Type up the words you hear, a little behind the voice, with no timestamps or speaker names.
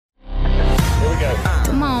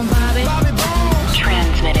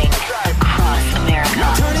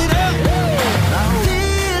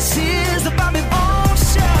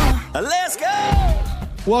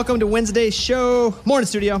Welcome to Wednesday's show. Morning,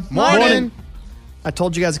 studio. Morning. I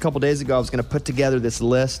told you guys a couple days ago I was going to put together this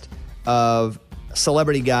list of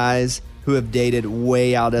celebrity guys who have dated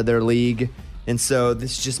way out of their league. And so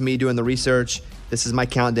this is just me doing the research. This is my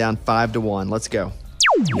countdown, 5 to 1. Let's go.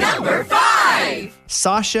 Number 5.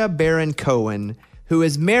 Sacha Baron Cohen, who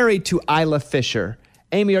is married to Isla Fisher.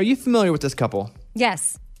 Amy, are you familiar with this couple?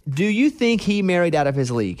 Yes. Do you think he married out of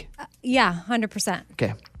his league? Yeah, 100%.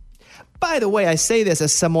 Okay. By the way, I say this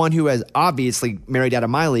as someone who has obviously married out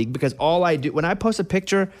of my league because all I do, when I post a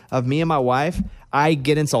picture of me and my wife, I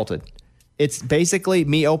get insulted. It's basically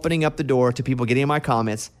me opening up the door to people getting in my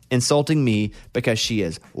comments, insulting me because she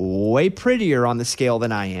is way prettier on the scale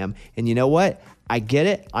than I am. And you know what? I get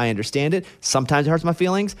it. I understand it. Sometimes it hurts my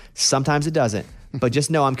feelings. Sometimes it doesn't. But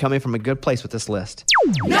just know I'm coming from a good place with this list.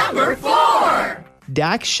 Number 4.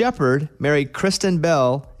 Dax Shepard married Kristen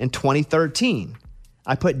Bell in 2013.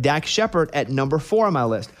 I put Dax Shepard at number 4 on my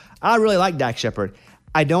list. I really like Dax Shepard.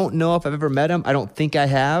 I don't know if I've ever met him. I don't think I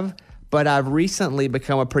have, but I've recently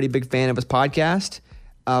become a pretty big fan of his podcast.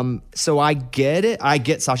 So I get it. I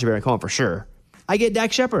get Sacha Baron Cohen for sure. I get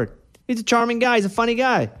Dax Shepard. He's a charming guy. He's a funny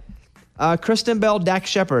guy. Kristen Bell, Dax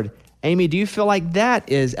Shepard. Amy, do you feel like that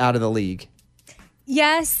is out of the league?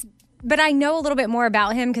 Yes, but I know a little bit more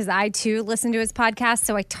about him because I, too, listen to his podcast.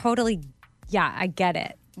 So I get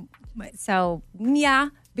it. So, yeah,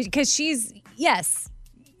 because she's, yes,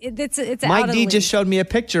 it's Mike out of D the just league. showed me a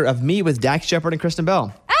picture of me with Dax Shepard and Kristen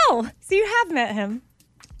Bell. Oh, so you have met him.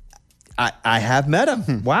 I have met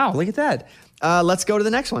him. Wow, look at that. Let's go to the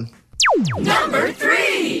next one. Number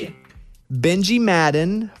 3. Benji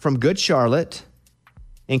Madden from Good Charlotte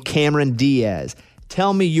and Cameron Diaz.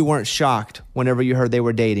 Tell me you weren't shocked whenever you heard they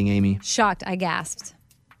were dating, Amy. Shocked. I gasped.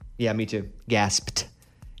 Yeah, me too. Gasped.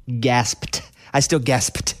 I still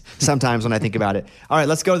gasped sometimes when I think about it. All right,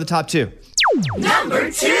 let's go to the top 2. Number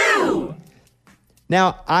 2.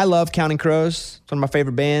 Now, I love Counting Crows. It's one of my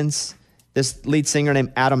favorite bands. This lead singer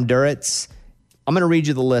named Adam Duritz. I'm going to read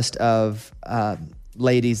you the list of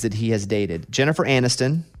ladies that he has dated. Jennifer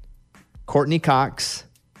Aniston, Courtney Cox,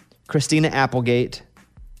 Christina Applegate,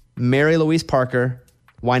 Mary Louise Parker,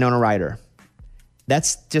 Winona Ryder.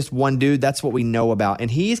 That's just one dude. That's what we know about.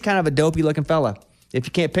 And he's kind of a dopey looking fella. If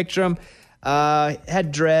you can't picture him,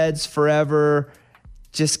 had dreads forever,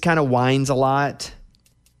 just kind of whines a lot.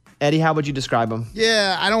 Eddie, how would you describe him?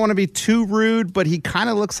 Yeah, I don't want to be too rude, but he kind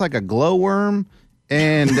of looks like a glowworm,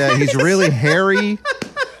 and he's really hairy,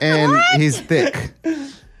 and he's thick.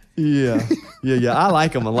 Yeah. I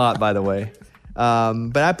like him a lot, by the way.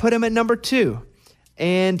 But I put him at number 2.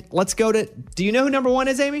 And let's go to, do you know who number 1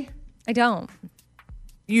 is, Amy? I don't.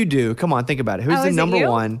 You do. Come on, think about it. Who's the is it number you?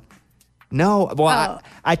 1? No. Well,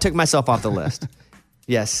 I took myself off the list.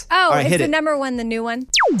 Yes. Oh, All right, is hit the it. number 1 the new one?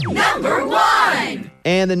 Number 1.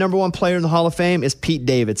 And the number 1 player in the Hall of Fame is Pete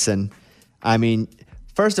Davidson. I mean,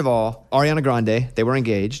 first of all, Ariana Grande, they were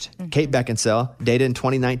engaged. Mm-hmm. Kate Beckinsale, dated in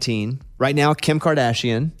 2019. Right now, Kim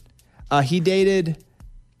Kardashian. He dated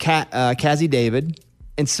Cassie David.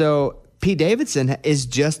 And so Pete Davidson is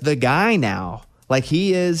just the guy now. Like,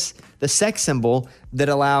 he is the sex symbol that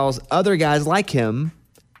allows other guys like him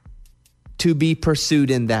to be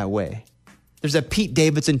pursued in that way. There's a Pete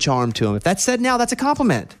Davidson charm to him. If that's said now, that's a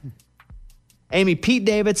compliment. Amy, Pete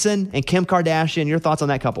Davidson and Kim Kardashian, your thoughts on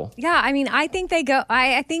that couple? Yeah, I mean, I think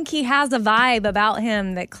I think he has a vibe about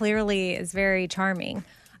him that clearly is very charming.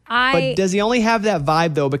 But does he only have that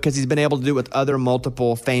vibe, though, because he's been able to do it with other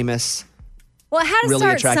multiple famous, well, it had to really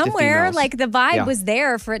start attractive somewhere. females? Like, the vibe was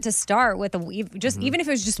there for it to start with even if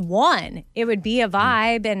it was just one, it would be a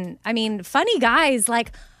vibe. And I mean, funny guys,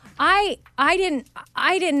 like, I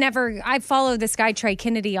followed this guy, Trey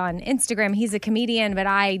Kennedy, on Instagram. He's a comedian, but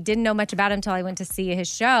I didn't know much about him until I went to see his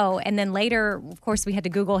show. And then later, of course, we had to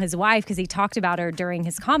Google his wife because he talked about her during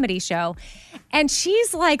his comedy show. And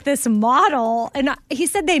she's like this model. And he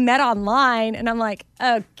said they met online. And I'm like,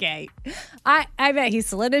 okay. I bet he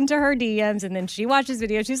slid into her DMs and then she watched his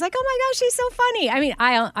video. She's like, oh my gosh, she's so funny. I mean,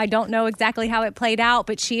 I don't know exactly how it played out,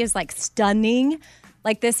 but she is like stunning.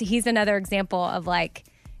 Like this, he's another example of like,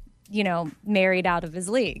 you know, married out of his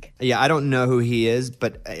league. Yeah, I don't know who he is,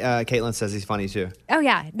 but Caitlin says he's funny too. Oh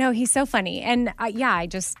yeah, no, he's so funny. And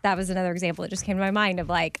that was another example that just came to my mind of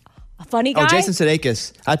like a funny guy. Oh, Jason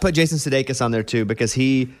Sudeikis. I'd put Jason Sudeikis on there too because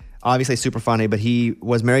he obviously super funny, but he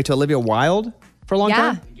was married to Olivia Wilde for a long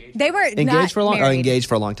time. They were engaged for a long married. engaged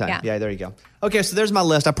for a long time. Yeah. Yeah, there you go. Okay, so there's my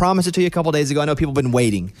list. I promised it to you a couple days ago. I know people have been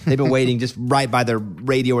waiting. They've been waiting just right by their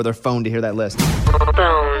radio or their phone to hear that list.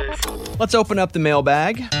 Let's open up the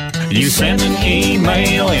mailbag. You send an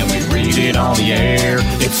email and we read it on the air.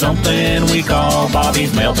 It's something we call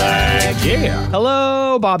Bobby's Mailbag. Yeah.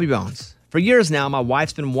 Hello, Bobby Bones. For years now, my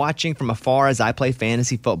wife's been watching from afar as I play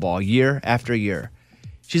fantasy football year after year.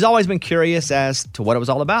 She's always been curious as to what it was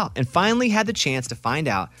all about and finally had the chance to find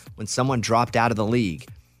out when someone dropped out of the league.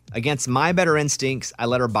 Against my better instincts, I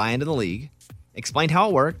let her buy into the league, explained how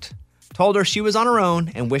it worked, told her she was on her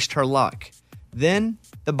own, and wished her luck. Then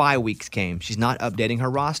the bye weeks came. She's not updating her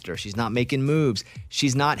roster. She's not making moves.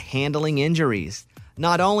 She's not handling injuries.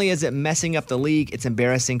 Not only is it messing up the league, it's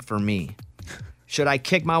embarrassing for me. Should I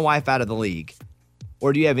kick my wife out of the league?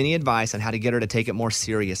 Or do you have any advice on how to get her to take it more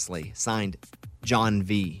seriously? Signed, John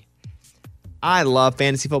V. I love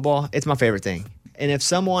fantasy football. It's my favorite thing. And if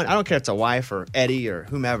someone, I don't care if it's a wife or Eddie or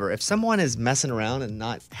whomever, if someone is messing around and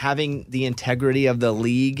not having the integrity of the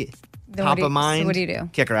league top of mind, so what do you do?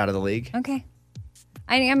 Kick her out of the league. Okay.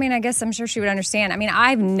 I mean, I guess I'm sure she would understand. I mean,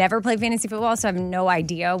 I've never played fantasy football, so I have no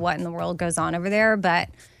idea what in the world goes on over there. But,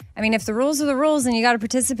 I mean, if the rules are the rules and you got to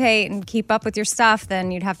participate and keep up with your stuff,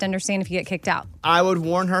 then you'd have to understand if you get kicked out. I would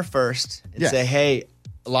warn her first and say, hey,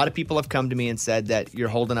 a lot of people have come to me and said that you're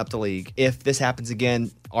holding up the league. If this happens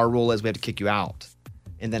again, our rule is we have to kick you out.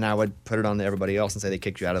 And then I would put it on to everybody else and say they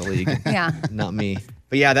kicked you out of the league. Yeah. Not me.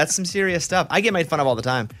 But yeah, that's some serious stuff. I get made fun of all the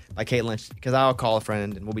time by Kate Lynch because I'll call a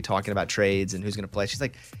friend and we'll be talking about trades and who's going to play. She's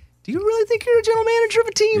like, do you really think you're a general manager of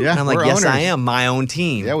a team? Yeah, and I'm like, we're yes, owners. I am. My own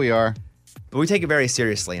team. Yeah, we are. But we take it very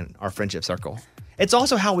seriously in our friendship circle. It's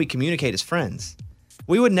also how we communicate as friends.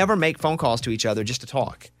 We would never make phone calls to each other just to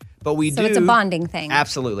talk. But we do. So it's a bonding thing.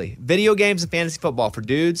 Absolutely. Video games and fantasy football for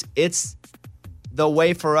dudes, it's the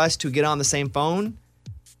way for us to get on the same phone,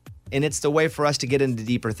 and it's the way for us to get into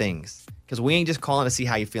deeper things. Because we ain't just calling to see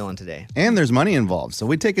how you're feeling today. And there's money involved, so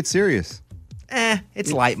we take it serious.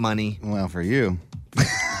 It's light money. Well, for you.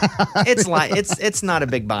 It's light. It's not a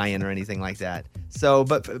big buy-in or anything like that. So,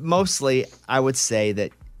 but mostly, I would say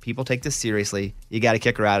that people take this seriously. You got to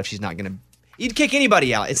kick her out if she's not going to. You'd kick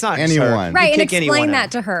anybody out. It's not just her. Anyone. Right, You'd and kick explain anyone that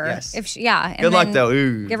out. to her. Yes. If she, yeah. And Good luck, then though.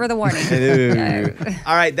 Ooh. Give her the warning. Ooh.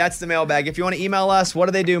 All right, that's the mailbag. If you want to email us, what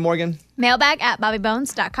do they do, Morgan? Mailbag at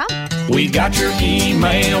bobbybones.com. We got your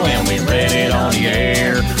email and we read it on the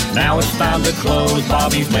air. Now it's time to close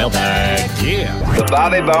Bobby's Mailbag. Yeah. The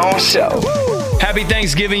Bobby Bones Show. Happy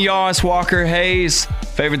Thanksgiving, y'all. It's Walker Hayes.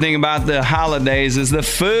 Favorite thing about the holidays is the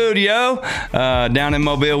food, yo. Down in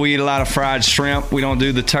Mobile, we eat a lot of fried shrimp. We don't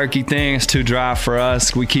do the turkey thing. It's too dry for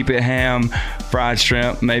us. We keep it ham, fried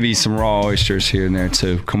shrimp, maybe some raw oysters here and there,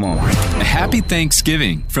 too. Come on. Happy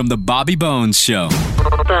Thanksgiving from the Bobby Bones Show.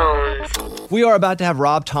 We are about to have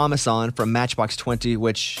Rob Thomas on from Matchbox 20,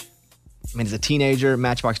 which, I mean, as a teenager,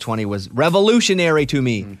 Matchbox 20 was revolutionary to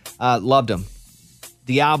me. Loved him.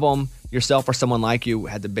 The album, Yourself or Someone Like You,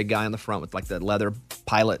 had the big guy on the front with like the leather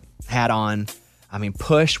pilot hat on. I mean,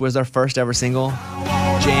 Push was their first ever single.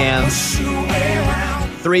 Jam.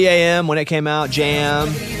 3 a.m. when it came out. Jam.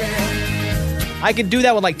 I could do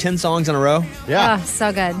that with like 10 songs in a row. Yeah. Oh,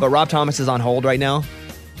 so good. But Rob Thomas is on hold right now.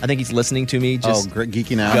 I think he's listening to me just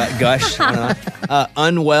Geeking out. gush. I don't know.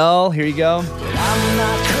 Unwell, here you go.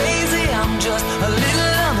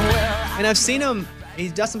 And I've seen him, he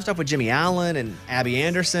does some stuff with Jimmy Allen and Abby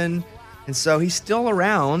Anderson. And so he's still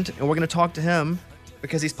around, and we're going to talk to him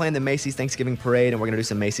because he's playing the Macy's Thanksgiving Parade, and we're going to do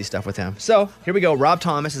some Macy's stuff with him. So here we go. Rob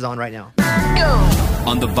Thomas is on right now.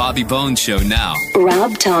 On the Bobby Bones Show now.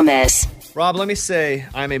 Rob Thomas. Rob, let me say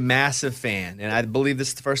I'm a massive fan, and I believe this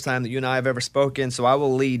is the first time that you and I have ever spoken, so I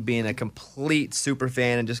will lead being a complete super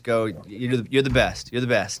fan and just go, you're the best. You're the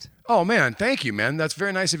best. Oh, man. Thank you, man. That's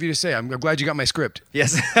very nice of you to say. I'm glad you got my script.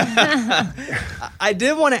 Yes. I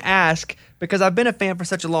did want to ask, because I've been a fan for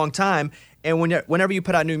such a long time, and whenever you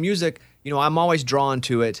put out new music, you know, I'm always drawn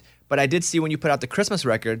to it. But I did see when you put out the Christmas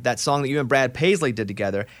record, that song that you and Brad Paisley did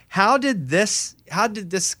together. How did this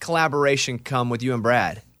collaboration come with you and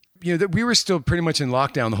Brad? You know, we were still pretty much in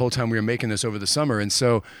lockdown the whole time we were making this over the summer. And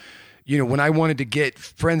so, you know, when I wanted to get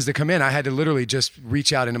friends to come in, I had to literally just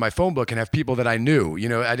reach out into my phone book and have people that I knew. You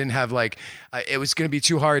know, I didn't have it was going to be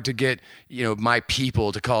too hard to get, you know, my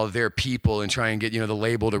people to call their people and try and get, you know, the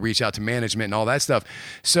label to reach out to management and all that stuff.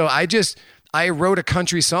 So I wrote a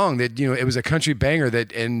country song that, you know, it was a country banger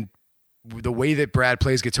and the way that Brad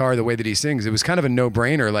plays guitar, the way that he sings, it was kind of a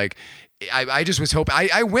no-brainer. Like, I just was hoping.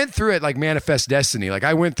 I went through it like Manifest Destiny. Like,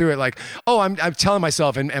 I went through it like, oh, I'm telling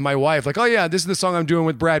myself and my wife, like, oh yeah, this is the song I'm doing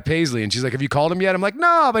with Brad Paisley. And she's like, have you called him yet? I'm like,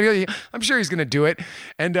 no, but I'm sure he's gonna do it.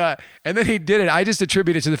 And then he did it. I just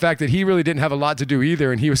attribute it to the fact that he really didn't have a lot to do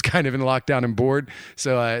either, and he was kind of in lockdown and bored.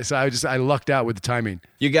 So I lucked out with the timing.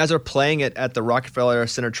 You guys are playing it at the Rockefeller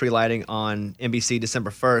Center tree lighting on NBC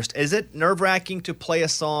December 1st. Is it nerve-wracking to play a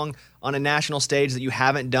song on a national stage that you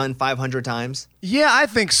haven't done 500 times? Yeah, I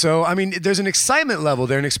think so. I mean, there's an excitement level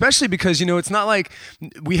there, and especially because, it's not like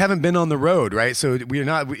we haven't been on the road, right? So we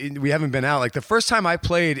haven't been out. Like the first time I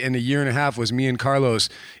played in a year and a half was me and Carlos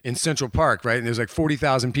in Central Park, right? And there's like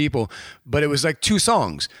 40,000 people, but it was like 2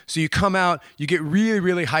 songs. So you come out, you get really,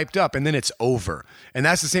 really hyped up, and then it's over. And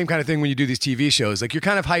that's the same kind of thing when you do these TV shows. Like you're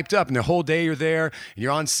kind of hyped up, and the whole day you're there, and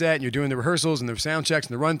you're on set, and you're doing the rehearsals and the sound checks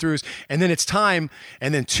and the run-throughs, and then it's time,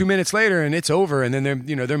 and then 2 minutes later, and it's over, and then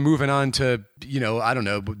they're moving on to, I don't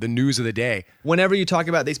know, the news of the day. Whenever you talk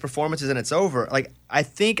about these performances and it's over, like I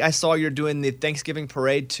think I saw you're doing the Thanksgiving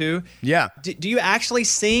parade too. Yeah. Do you actually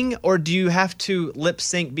sing, or do you have to lip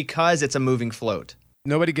sync because it's a moving float?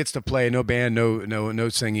 Nobody gets to play, no band, no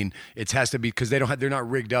singing. It has to be because they're not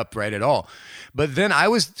rigged up right at all. But then I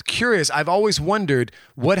was curious. I've always wondered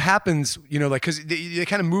what happens, because they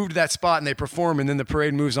kind of move to that spot and they perform, and then the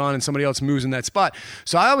parade moves on and somebody else moves in that spot.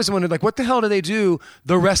 So I always wondered, like, what the hell do they do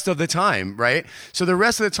the rest of the time, right? So the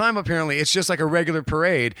rest of the time, apparently, it's just like a regular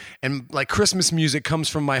parade, and like Christmas music comes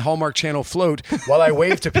from my Hallmark Channel float while I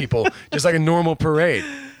wave to people, just like a normal parade.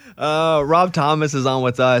 Rob Thomas is on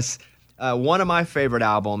with us. One of my favorite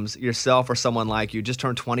albums, Yourself or Someone Like You, just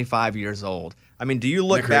turned 25 years old. I mean, do you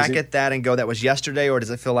look back at that and go, that was yesterday, or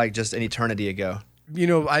does it feel like just an eternity ago?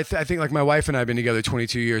 I think like my wife and I have been together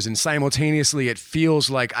 22 years, and simultaneously it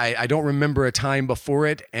feels like I don't remember a time before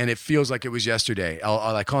it, and it feels like it was yesterday,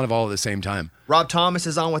 like kind of all at the same time. Rob Thomas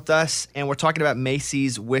is on with us, and we're talking about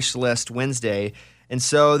Macy's Wish List Wednesday. And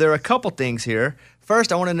so there are a couple things here.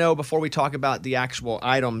 First, I want to know, before we talk about the actual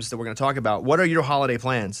items that we're going to talk about, what are your holiday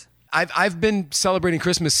plans? I've been celebrating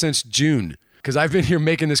Christmas since June, because I've been here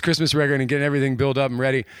making this Christmas record and getting everything built up and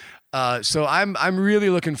ready. So I'm really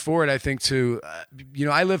looking forward, I think, to,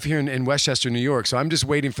 I live here in Westchester, New York, so I'm just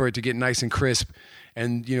waiting for it to get nice and crisp.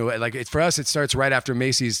 And, for us, it starts right after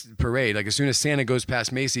Macy's parade. Like as soon as Santa goes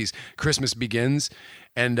past Macy's, Christmas begins.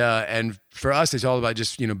 And for us, it's all about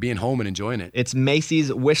just, being home and enjoying it. It's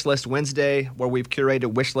Macy's Wish List Wednesday, where we've curated a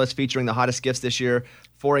wish list featuring the hottest gifts this year.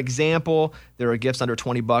 For example, there are gifts under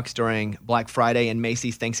 $20 during Black Friday and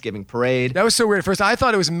Macy's Thanksgiving Parade. That was so weird. At first, I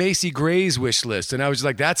thought it was Macy Gray's wish list, and I was just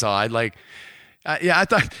like, that's odd. Like, I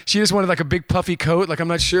thought she just wanted like a big puffy coat. Like, I'm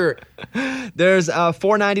not sure. There's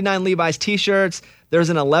 $4.99 Levi's t-shirts. There's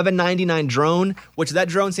an $11.99 drone, which that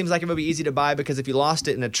drone seems like it would be easy to buy because if you lost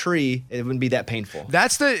it in a tree, it wouldn't be that painful.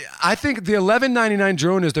 I think the $11.99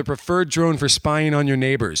 drone is the preferred drone for spying on your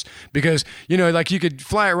neighbors because, like you could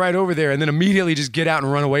fly it right over there and then immediately just get out and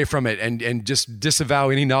run away from it and just disavow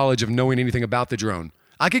any knowledge of knowing anything about the drone.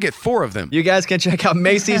 I could get 4 of them. You guys can check out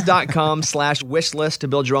Macy's.com/wishlist to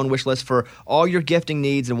build your own wish list for all your gifting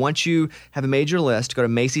needs. And once you have made your list, go to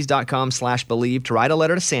Macy's.com/believe to write a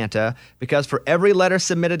letter to Santa, because for every letter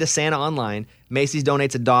submitted to Santa online, Macy's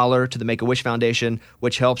donates $1 to the Make-A-Wish Foundation,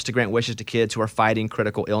 which helps to grant wishes to kids who are fighting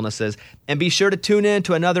critical illnesses. And be sure to tune in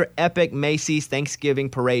to another epic Macy's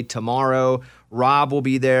Thanksgiving parade tomorrow. Rob will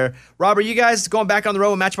be there. Rob, are you guys going back on the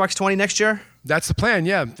road with Matchbox 20 next year? That's the plan,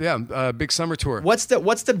 yeah. Big summer tour. What's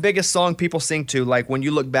the biggest song people sing to, like when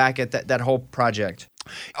you look back at that whole project?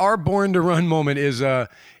 Our Born to Run moment is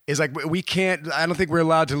like we can't. I don't think we're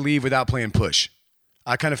allowed to leave without playing Push.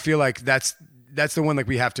 I kind of feel like that's the one. Like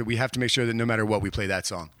we have to make sure that no matter what, we play that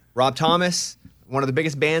song. Rob Thomas, one of the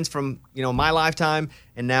biggest bands from my lifetime,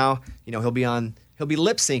 and now he'll be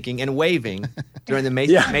lip syncing and waving during the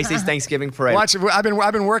Macy's Thanksgiving parade. Watch, I've been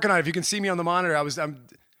working on it. If you can see me on the monitor,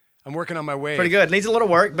 I'm working on my wave. Pretty good. Needs a little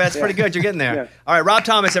work, but it's pretty good. You're getting there. Yeah. All right, Rob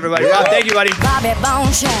Thomas, everybody. Rob, thank you, buddy. Bobby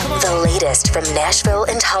Bones Show. The latest from Nashville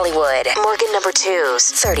and Hollywood. Morgan number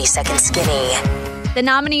 2's 30-Second Skinny. The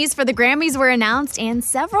nominees for the Grammys were announced, and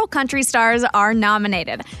several country stars are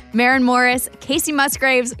nominated. Maren Morris, Casey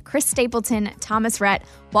Musgraves, Chris Stapleton, Thomas Rhett,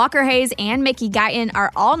 Walker Hayes, and Mickey Guyton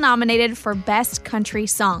are all nominated for Best Country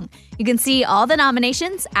Song. You can see all the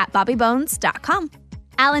nominations at BobbyBones.com.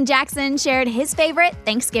 Alan Jackson shared his favorite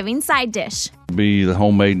Thanksgiving side dish. Be the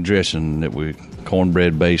homemade dressing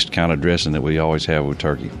cornbread-based kind of dressing that we always have with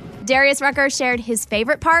turkey. Darius Rucker shared his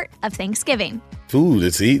favorite part of Thanksgiving. Food,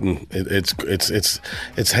 it's eating.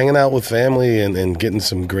 It's hanging out with family and getting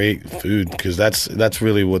some great food, because that's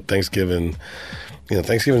really what Thanksgiving.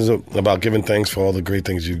 Thanksgiving is about giving thanks for all the great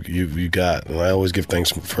things you got, and I always give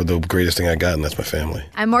thanks for the greatest thing I got, and that's my family.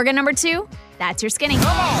 I'm Morgan number 2. That's your skinny.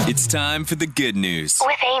 It's time for the good news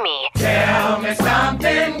with Amy. Tell me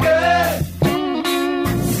something good.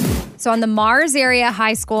 So on the Mars area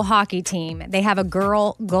high school hockey team, they have a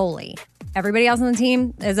girl goalie. Everybody else on the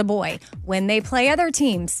team is a boy. When they play other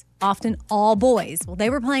teams, often all boys. Well, they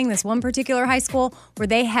were playing this one particular high school where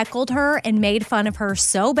they heckled her and made fun of her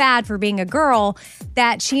so bad for being a girl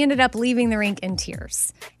that she ended up leaving the rink in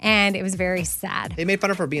tears. And it was very sad. They made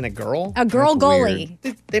fun of her being a girl? A girl That's goalie.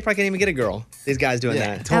 weird. They probably can't even get a girl. These guys doing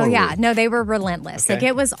that. Totally. Oh, yeah. No, they were relentless. Okay. Like,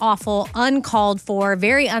 it was awful, uncalled for,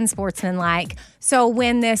 very unsportsmanlike. So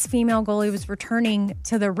when this female goalie was returning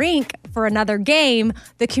to the rink for another game,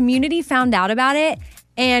 the community found out about it,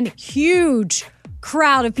 and huge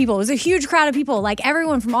crowd of people. It was a huge crowd of people. Like,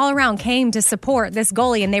 everyone from all around came to support this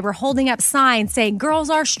goalie, and they were holding up signs saying, "Girls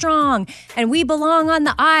are strong and we belong on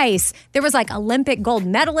the ice." There was like Olympic gold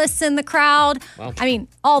medalists in the crowd. Wow. I mean,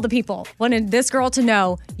 all the people wanted this girl to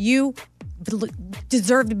know, you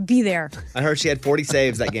deserve to be there. I heard she had 40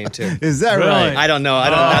 saves that game too. Is that right? I don't know.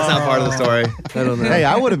 That's not part of the story. I don't know. Hey,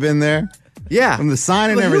 I would have been there. Yeah. From the sign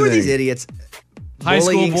and But everything. Who are these idiots? High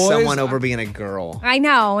school bullying boys? someone over being a girl. I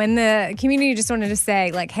know. And the community just wanted to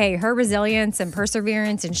say, like, hey, her resilience and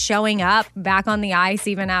perseverance and showing up back on the ice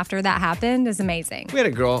even after that happened is amazing. We had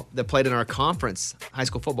a girl that played in our conference, high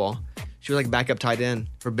school football. She was like backup tight end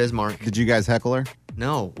for Bismarck. Did you guys heckle her?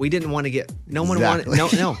 No, we didn't want to get. No one Exactly.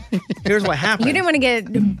 wanted. No. Here's what happened. You didn't want to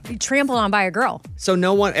get trampled on by a girl. So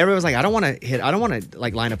no one. Everyone was like, I don't want to hit. I don't want to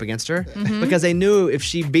like line up against her Mhm. because they knew if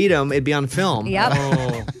she beat him, it'd be on film. Yep.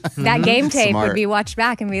 Oh. That game tape Smart. would be watched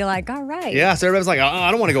back and be like, all right. Yeah. So everybody was like,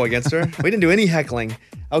 I don't want to go against her. We didn't do any heckling.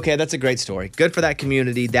 Okay, that's a great story. Good for that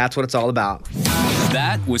community. That's what it's all about.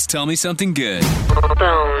 That was Tell Me Something Good.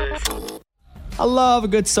 I love a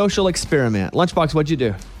good social experiment. Lunchbox, what'd you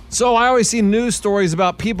do? So I always see news stories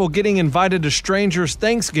about people getting invited to strangers'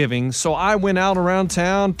 Thanksgiving. So I went out around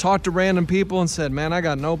town, talked to random people, and said, "Man, I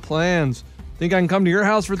got no plans. Think I can come to your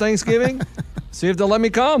house for Thanksgiving? See if they'll let me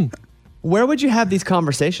come." Where would you have these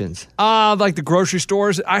conversations? Like the grocery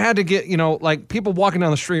stores. I had to get, like people walking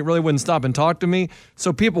down the street really wouldn't stop and talk to me.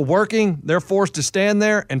 So people working, they're forced to stand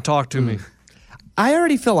there and talk to me. I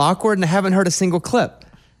already feel awkward and I haven't heard a single clip.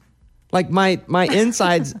 Like my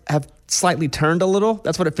insides have slightly turned a little.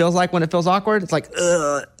 That's what it feels like when it feels awkward. It's like,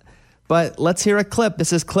 ugh. But let's hear a clip.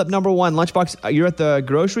 This is clip number 1. Lunchbox, you're at the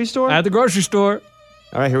grocery store? At the grocery store.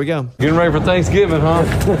 All right, here we go. Getting ready for Thanksgiving, huh?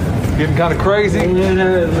 Getting kind of crazy? Yeah,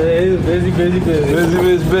 man.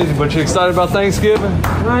 It's busy. But you excited about Thanksgiving?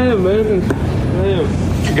 I am, man. I am.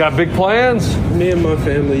 You got big plans? Me and my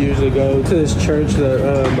family usually go to this church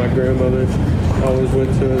that my grandmother always went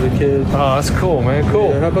to as a kid. Oh, that's cool, man. Cool.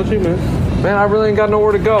 Yeah, how about you, man? Man, I really ain't got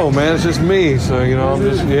nowhere to go, man. It's just me. So, I'm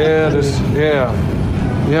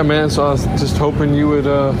Yeah, man. So I was just hoping you would,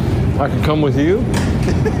 I could come with you.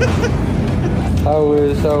 I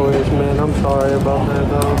wish, man. I'm sorry about that,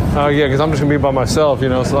 though. Oh, yeah, because I'm just going to be by myself, So,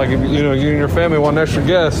 like, if, you and your family want an extra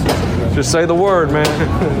guest, just say the word, man.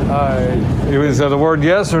 All right. Is that the word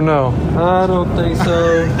yes or no? I don't think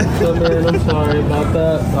so. So, man, I'm sorry about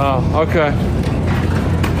that. Oh, okay.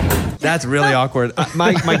 That's really awkward.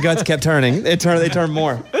 My guts kept turning. They turned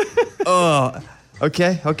more. Oh,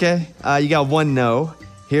 okay. You got one no.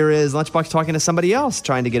 Here is Lunchbox talking to somebody else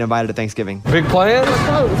trying to get invited to Thanksgiving. Big plans?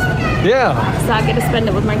 Yeah. So I get to spend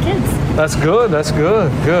it with my kids. That's good.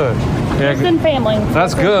 Good. Yeah, Friends and family.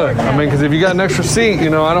 That's good. I mean, because if you got an extra seat, I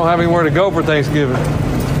don't have anywhere to go for Thanksgiving.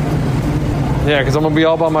 Yeah, because I'm going to be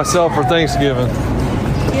all by myself for Thanksgiving.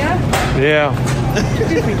 Yeah.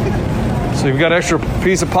 So if you got extra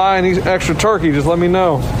piece of pie and extra turkey, just let me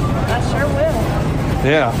know. I sure will.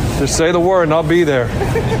 Yeah, just say the word and I'll be there.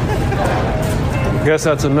 Guess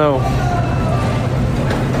that's a no. All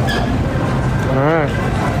right.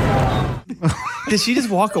 Did she just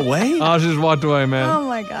walk away? I just walked away, man. Oh,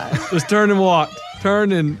 my God. Just turned and walked.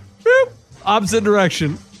 Turned and whoop, opposite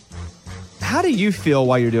direction. How do you feel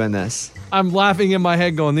while you're doing this? I'm laughing in my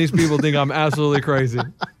head going, these people think I'm absolutely crazy.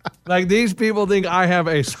 Like, these people think I have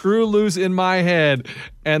a screw loose in my head,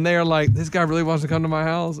 and they're like, this guy really wants to come to my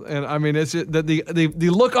house? And I mean, it's just, the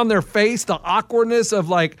look on their face, the awkwardness of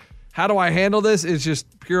like, how do I handle this is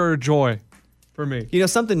just pure joy for me.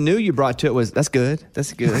 Something new you brought to it was, that's good.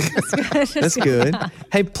 That's good. That's good.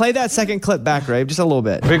 Hey, play that second clip back, Ray, just a little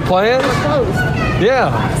bit. Big plans?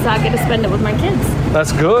 Yeah. So I get to spend it with my kids.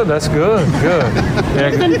 That's good. Good.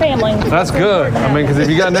 Friends and family. That's good. I mean, because if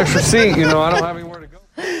you got an extra seat, I don't have anywhere to go.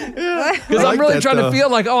 Because I'm really trying to feel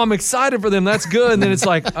like, I'm excited for them. That's good. And then it's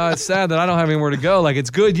like, it's sad that I don't have anywhere to go. Like, it's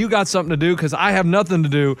good you got something to do because I have nothing to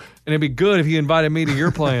do. And it'd be good if you invited me to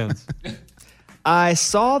your plans. I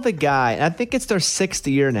saw the guy, and I think it's their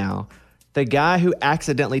 6th year now, the guy who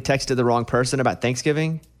accidentally texted the wrong person about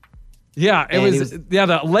Thanksgiving. Yeah,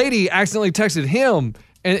 the lady accidentally texted him.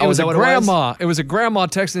 And it was a grandma. It was a grandma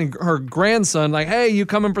texting her grandson, like, hey, you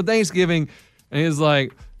coming for Thanksgiving? And he's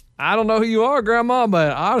like, I don't know who you are, Grandma,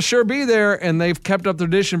 but I'll sure be there. And they've kept up the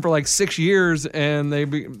tradition for like 6 years, and they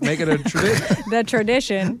make it a tradition. The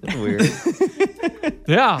tradition. That's weird.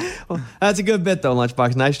 Yeah. Well, that's a good bit, though,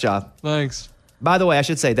 Lunchbox. Nice job. Thanks. By the way, I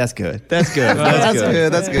should say that's good. That's good. That's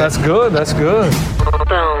good. That's good. That's good.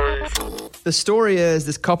 That's good. The story is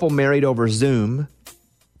this couple married over Zoom,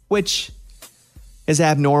 which is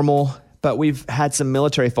abnormal, but we've had some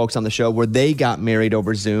military folks on the show where they got married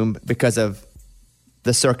over Zoom because of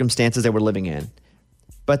the circumstances they were living in.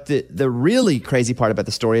 But the really crazy part about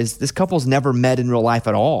the story is this couple's never met in real life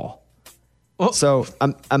at all. Oh. So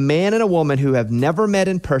a man and a woman who have never met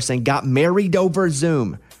in person got married over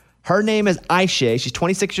Zoom. Her name is Aisha. She's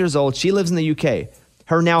 26 years old. She lives in the UK.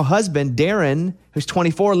 Her now husband, Darren, who's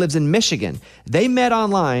 24, lives in Michigan. They met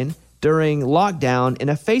online during lockdown in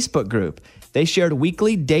a Facebook group. They shared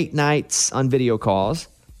weekly date nights on video calls.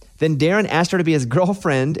 Then Darren asked her to be his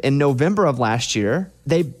girlfriend in November of last year.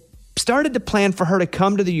 They started to plan for her to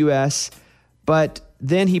come to the U.S., but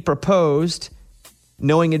then he proposed,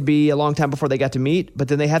 knowing it'd be a long time before they got to meet. But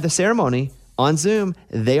then they had the ceremony on Zoom.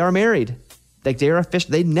 They are married. Like they are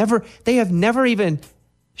official. They have never even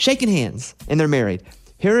shaken hands, and they're married.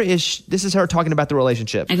 This is her talking about the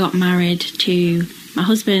relationship. I got married to my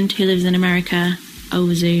husband who lives in America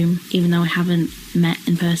over Zoom, even though we haven't met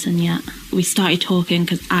in person yet. We started talking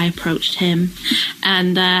because I approached him,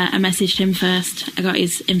 and I messaged him first. I got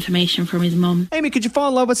his information from his mum. Amy, could you fall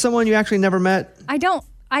in love with someone you actually never met? I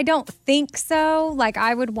don't think so. Like,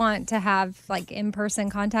 I would want to have like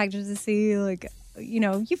in-person contact just to see, like, you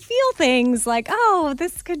know, you feel things like, oh,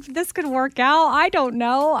 this could work out. I don't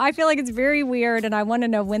know. I feel like it's very weird, and I want to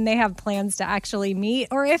know when they have plans to actually meet,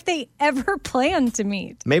 or if they ever plan to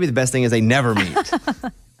meet. Maybe the best thing is they never meet.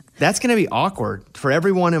 That's going to be awkward for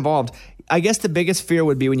everyone involved. I guess the biggest fear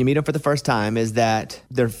would be when you meet them for the first time is that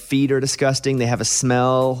their feet are disgusting. They have a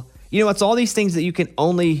smell. You know, it's all these things that you can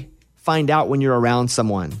only find out when you're around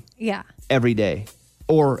someone. Yeah. Every day,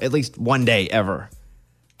 or at least one day ever.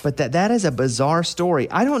 But that is a bizarre story.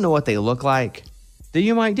 I don't know what they look like. Do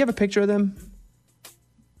you, Mike? Do you have a picture of them?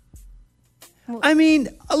 Well, I mean,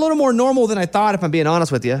 a little more normal than I thought, if I'm being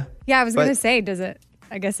honest with you. Yeah, I was going to say, does it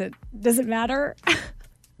matter?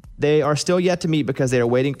 They are still yet to meet because they are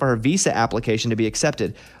waiting for her visa application to be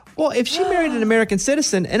accepted. Well, if she married an American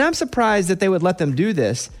citizen, and I'm surprised that they would let them do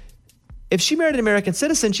this. If she married an American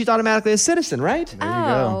citizen, she's automatically a citizen, right? There you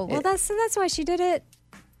go. Well, that's why she did it.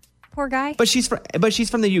 Poor guy. But she's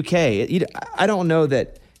from the UK. I don't know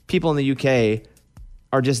that people in the UK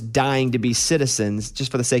are just dying to be citizens just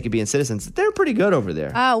for the sake of being citizens. They're pretty good over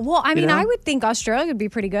there. Well, I mean, I would think Australia would be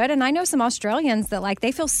pretty good. And I know some Australians that like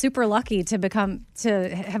they feel super lucky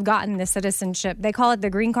to have gotten this citizenship. They call it the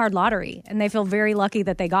green card lottery, and they feel very lucky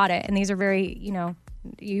that they got it. And these are very,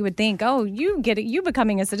 you would think, oh, you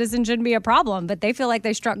becoming a citizen shouldn't be a problem, but they feel like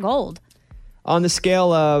they struck gold. On the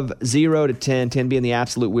scale of 0 to 10, 10 being the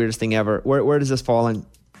absolute weirdest thing ever, where does this fall in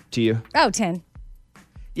to you? Oh, 10.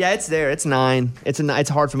 Yeah, it's there. It's 9. It's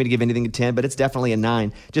hard for me to give anything a 10, but it's definitely a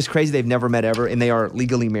 9. Just crazy they've never met ever, and they are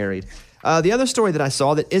legally married. The other story that I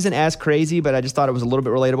saw that isn't as crazy, but I just thought it was a little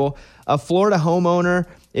bit relatable. A Florida homeowner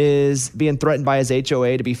is being threatened by his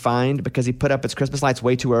HOA to be fined because he put up his Christmas lights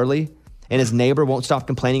way too early, and his neighbor won't stop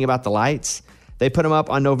complaining about the lights. They put them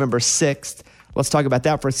up on November 6th. Let's talk about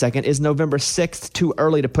that for a second. Is November 6th too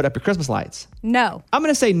early to put up your Christmas lights? No. I'm going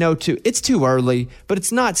to say no, too. It's too early, but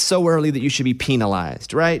it's not so early that you should be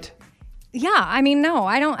penalized, right? Yeah, I mean, no,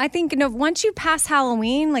 I don't. I think once you pass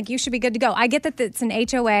Halloween, like, you should be good to go. I get that it's an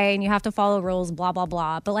HOA and you have to follow rules, blah, blah,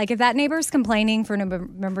 blah. But, like, if that neighbor's complaining for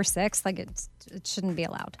November 6th, like, it shouldn't be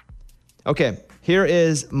allowed. Okay, here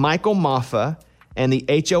is Michael Maffa and the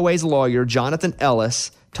HOA's lawyer, Jonathan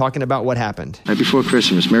Ellis, talking about what happened. Right before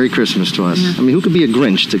Christmas. Merry Christmas to us. I mean, who could be a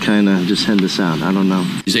Grinch to kind of just send this out? I don't know.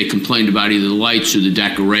 They complained about either the lights or the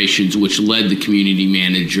decorations, which led the community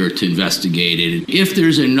manager to investigate it. If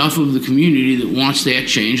there's enough of the community that wants that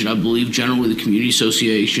change, and I believe generally the community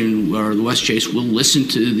association or the West Chase will listen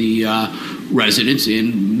to the residents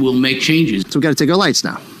and will make changes. So we've got to take our lights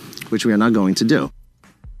now, which we are not going to do.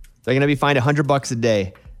 They're going to be fined $100 a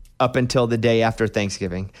day up until the day after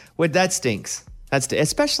Thanksgiving. Well, that stinks.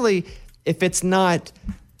 Especially if it's not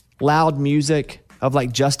loud music of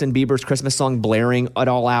like Justin Bieber's Christmas song blaring at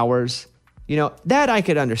all hours. That I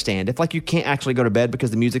could understand. If like you can't actually go to bed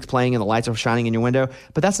because the music's playing and the lights are shining in your window.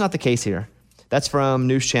 But that's not the case here. That's from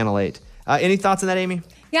News Channel 8. Any thoughts on that, Amy?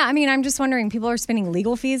 Yeah, I mean, I'm just wondering, people are spending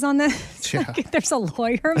legal fees on this? Yeah. Like, there's a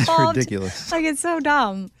lawyer involved? That's ridiculous. Like, it's so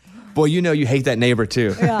dumb. Boy, you hate that neighbor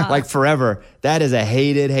too. Yeah. Like forever. That is a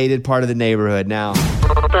hated part of the neighborhood now.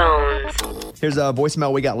 Here's a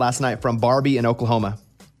voicemail we got last night from Barbie in Oklahoma.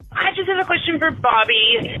 for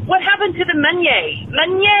Bobby. What happened to the Meunier?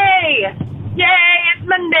 Meunier! Yay, it's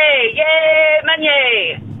Monday! Yay,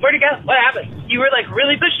 Meunier! Where'd it go? What happened? You were like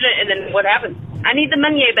really pushing it, and then what happened? I need the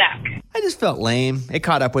Meunier back. I just felt lame. It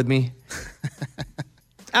caught up with me.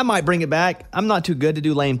 I might bring it back. I'm not too good to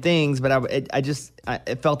do lame things, but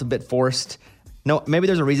it felt a bit forced. No, maybe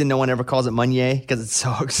there's a reason no one ever calls it Meunier because it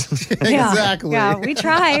sucks. Exactly. Yeah, we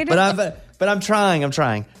tried. But I'm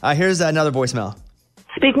trying. Here's another voicemail.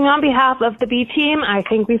 Speaking on behalf of the B team, I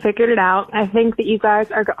think we figured it out. I think that you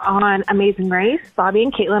guys are on Amazing Race. Bobby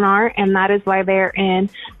and Caitlin are, and that is why they're in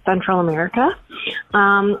Central America.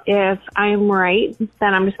 If I'm right,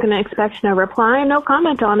 then I'm just going to expect no reply, no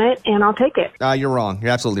comment on it, and I'll take it. You're wrong.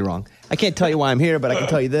 You're absolutely wrong. I can't tell you why I'm here, but I can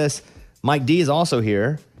tell you this. Mike D is also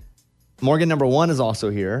here. Morgan number 1 is also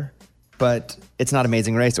here. But it's not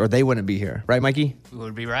Amazing Race, or they wouldn't be here. Right, Mikey? We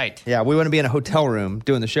would be right. Yeah, we wouldn't be in a hotel room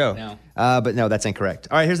doing the show. No. But no, that's incorrect.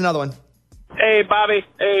 All right, here's another one. Hey, Bobby.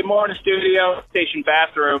 Hey, morning studio station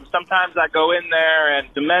bathroom. Sometimes I go in there and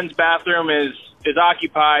the men's bathroom is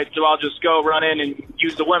occupied, so I'll just go run in and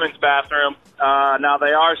use the women's bathroom. Now,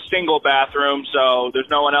 they are single bathrooms, so there's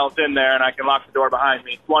no one else in there, and I can lock the door behind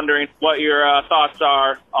me. Wondering what your thoughts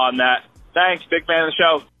are on that. Thanks. Big fan of the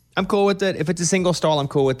show. I'm cool with it. If it's a single stall, I'm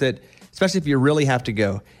cool with it, especially if you really have to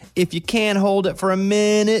go. If you can hold it for a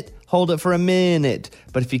minute, hold it for a minute.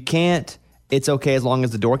 But if you can't, it's okay as long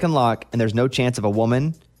as the door can lock and there's no chance of a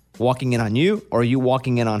woman walking in on you or you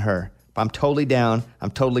walking in on her. I'm totally down.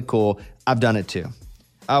 I'm totally cool. I've done it too.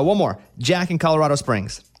 One more. Jack in Colorado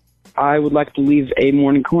Springs. I would like to leave a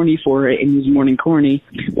morning corny for Amy's morning corny.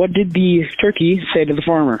 What did the turkey say to the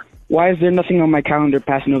farmer? Why is there nothing on my calendar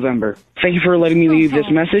past November? Thank you for letting me leave this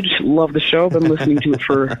message. Love the show. Been listening to it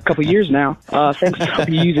for a couple years now. Thanks. Hope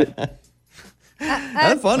you use it.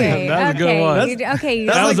 That's funny. That was a good one.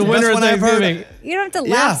 That was the winner of Thanksgiving. You don't have to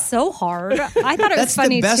laugh so hard. I thought it was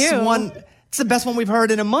funny That's the best too. one. It's the best one we've heard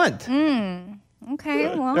in a month.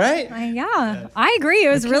 Okay, well, Right? Yeah, I agree.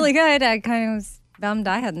 It was really good. I kind of was bummed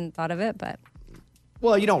I hadn't thought of it, but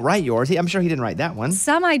Well, you don't write yours. I'm sure he didn't write that one.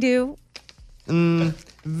 some I do.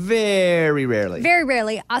 Very rarely. Very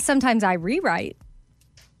rarely. Sometimes I rewrite.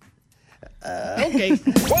 Okay.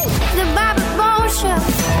 The Bobby Bones Show.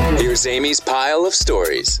 Here's Amy's pile of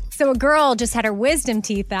stories. So a girl just had her wisdom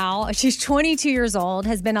teeth out. She's 22 years old,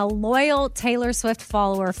 has been a loyal Taylor Swift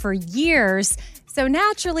follower for years. So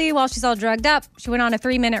naturally, while she's all drugged up, she went on a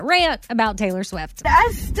 3-minute rant about Taylor Swift.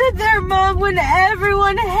 I stood there, Mom, when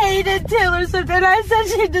everyone hated Taylor Swift, and I said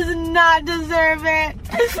she does not deserve it.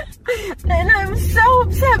 And I'm so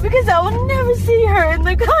upset because I will never see her in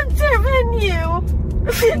the concert venue.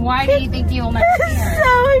 Why do you think you will never see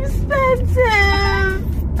her? It's so expensive.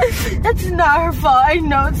 It's not her fault. I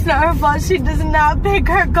know it's not her fault. She does not pick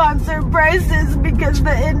her concert prices because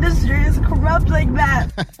the industry is corrupt like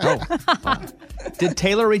that. Did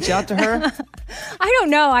Taylor reach out to her? I don't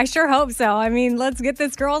know. I sure hope so. I mean, let's get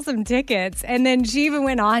this girl some tickets. And then she even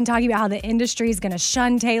went on talking about how the industry is going to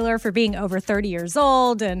shun Taylor for being over 30 years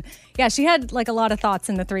old. And yeah, she had like a lot of thoughts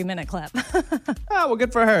in the 3-minute clip. Oh, well,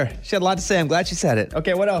 good for her. She had a lot to say. I'm glad she said it.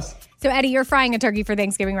 Okay, what else? So, Eddie, you're frying a turkey for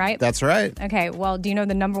Thanksgiving, right? That's right. Okay, well, do you know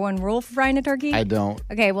the number one rule for frying a turkey? I don't.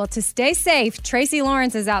 Okay, well, to stay safe, Tracy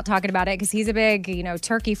Lawrence is out talking about it because he's a big,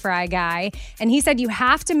 turkey fry guy. And he said you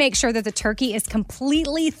have to make sure that the turkey is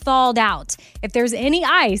completely thawed out. If there's any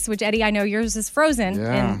ice, which, Eddie, I know yours is frozen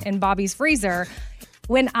in Bobby's freezer,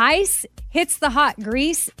 when ice hits the hot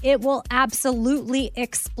grease, it will absolutely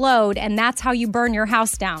explode, and that's how you burn your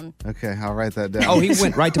house down. Okay, I'll write that down. Oh, he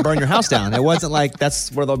went right to burn your house down. It wasn't like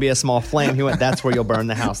that's where there'll be a small flame. He went, that's where you'll burn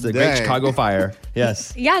the house. The Great Dang. Chicago Fire.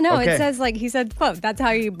 Yes. Yeah, no, Okay. it says, he said, quote, that's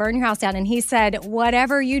how you burn your house down. And he said,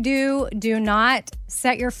 whatever you do, do not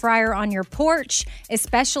set your fryer on your porch,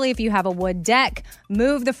 especially if you have a wood deck.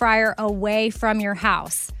 Move the fryer away from your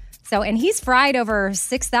house. So, and he's fried over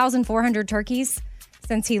 6,400 turkeys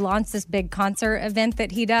since he launched this big concert event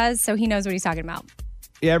that he does. So he knows what he's talking about.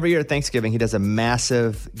 Yeah, every year at Thanksgiving, he does a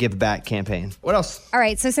massive give back campaign. What else? All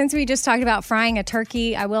right, so since we just talked about frying a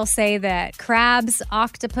turkey, I will say that crabs,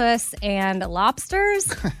 octopus, and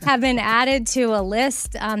lobsters have been added to a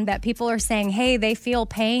list that people are saying, hey, they feel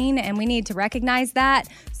pain and we need to recognize that.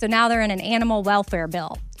 So now they're in an animal welfare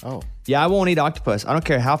bill. Oh. Yeah, I won't eat octopus. I don't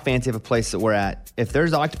care how fancy of a place that we're at. If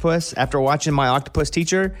there's octopus, after watching My Octopus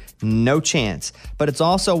Teacher, no chance. But it's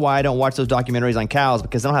also why I don't watch those documentaries on cows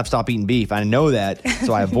because they don't have to stop eating beef. I know that,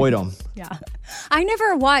 so I avoid them. Yeah. I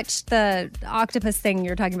never watched the octopus thing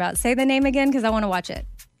you're talking about. Say the name again because I want to watch it.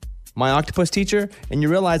 My Octopus Teacher, and you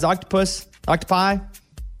realize octopus, octopi,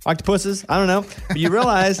 octopuses, I don't know. But you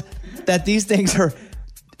realize that these things are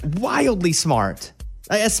wildly smart.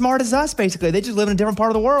 As smart as us, basically. They just live in a different part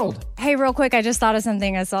of the world. Hey, real quick, I just thought of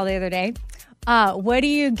something I saw the other day. What do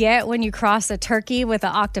you get when you cross a turkey with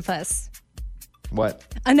an octopus? What?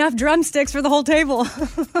 Enough drumsticks for the whole table.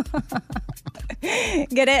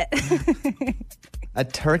 Get it? A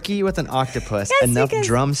turkey with an octopus. Yes, Enough because-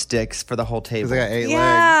 drumsticks for the whole table. They got 8 legs.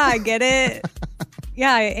 Yeah, get it?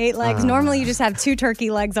 Yeah, 8 legs. Normally you just have 2 turkey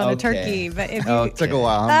legs on a Okay. turkey. But if you, It took a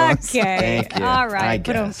while, huh, Bugs? Okay. Thank you. All I right.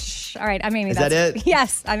 guess. All right. I made me Is that's, that it?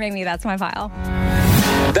 Yes, I made me. That's my file.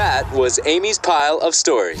 That was Amy's pile of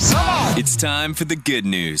stories. It's time for the good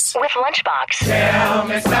news. With Lunchbox. Tell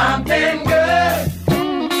me something good.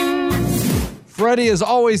 Freddie has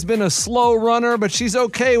always been a slow runner, but she's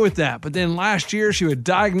okay with that. But then last year, she was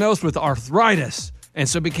diagnosed with arthritis, and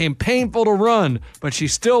so it became painful to run. But she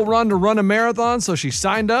still run to run a marathon, so she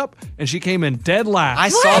signed up, and she came in dead last. I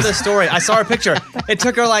saw this story. I saw her picture. It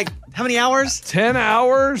took her like, how many hours? 10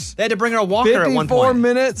 hours. They had to bring her a walker at one 54 point.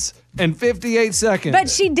 minutes and 58 seconds. But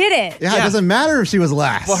she did it. Yeah, it doesn't matter if she was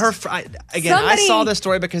last. Well, I Somebody- saw this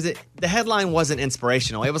story because the headline wasn't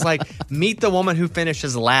inspirational. It was like, meet the woman who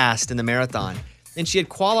finishes last in the marathon. And she had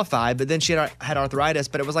qualified, but then she had arthritis.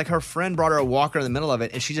 But it was like her friend brought her a walker in the middle of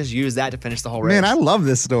it, and she just used that to finish the whole race. Man, I love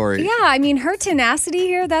this story. Yeah, I mean, her tenacity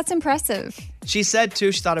here, that's impressive. She said,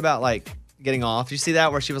 too, she thought about, like, getting off. You see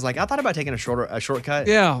that where she was like, I thought about taking a shortcut.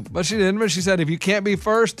 Yeah, but she didn't. But she said, if you can't be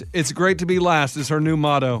first, it's great to be last, is her new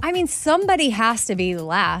motto. I mean, somebody has to be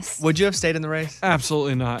last. Would you have stayed in the race?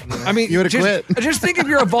 Absolutely not. I mean, You would've quit. Just think if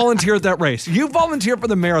you're a volunteer at that race. You volunteer for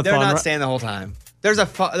the marathon. They're not right? staying the whole time. There's a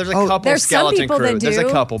couple There's some skeleton people crew. that There's a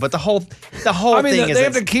do. couple, but the whole I mean, thing is they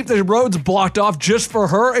have to keep the roads blocked off just for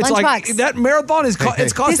her. It's like Lunchbox. that marathon is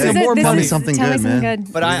it's costing them This more is money. something tell me good, something man.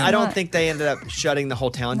 good. But I don't think they ended up shutting the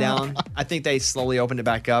whole town down. I think they slowly opened it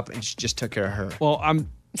back up and just took care of her. Well,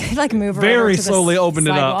 I'm like move her over very to the slowly opened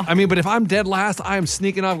it sidewalk. up. I mean, but if I'm dead last, I am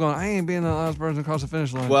sneaking up going, I ain't being the last person across the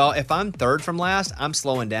finish line. Well, if I'm third from last, I'm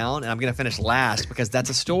slowing down and I'm going to finish last because that's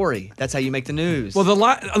a story. That's how you make the news. Well,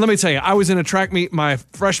 let me tell you, I was in a track meet my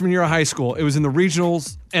freshman year of high school. It was in the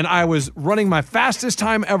regionals, and I was running my fastest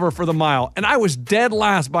time ever for the mile, and I was dead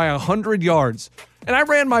last by 100 yards. And I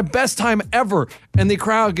ran my best time ever, and the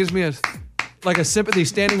crowd gives me a sympathy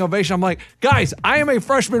standing ovation. I'm like, guys, I am a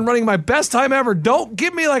freshman running my best time ever. Don't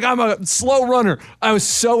give me like I'm a slow runner. I was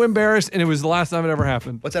so embarrassed, and it was the last time it ever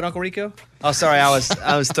happened. What's that, Uncle Rico? Oh, sorry, I was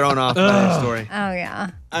thrown off by that story. Oh,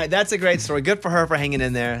 yeah. All right, that's a great story. Good for her for hanging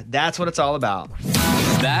in there. That's what it's all about.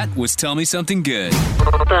 That was Tell Me Something Good.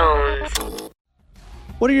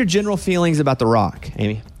 What are your general feelings about The Rock,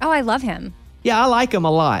 Amy? Oh, I love him. Yeah, I like him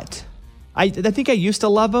a lot. I think I used to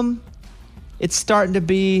love him. It's starting to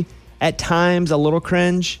be, at times, a little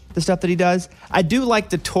cringe, the stuff that he does. I do like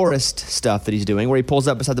the tourist stuff that he's doing, where he pulls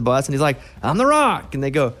up beside the bus and he's like, I'm The Rock. And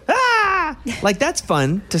they go, ah! Like, that's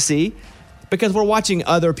fun to see because we're watching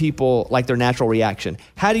other people, like, their natural reaction.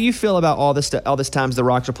 How do you feel about all this times The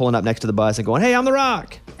Rocks are pulling up next to the bus and going, hey, I'm The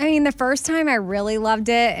Rock? I mean, the first time I really loved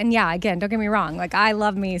it. And yeah, again, don't get me wrong. Like, I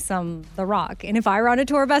love me some The Rock. And if I were on a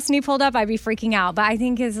tour bus and he pulled up, I'd be freaking out. But I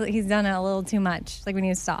think he's done it a little too much. Like, we need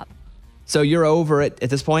to stop. So you're over it at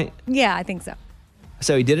this point? Yeah, I think so.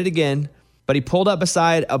 So he did it again, but he pulled up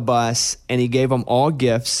beside a bus and he gave them all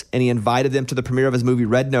gifts and he invited them to the premiere of his movie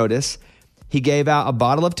Red Notice. He gave out a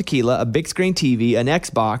bottle of tequila, a big screen TV, an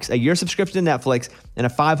Xbox, a year subscription to Netflix, and a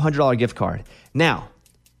 $500 gift card. Now,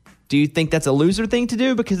 do you think that's a loser thing to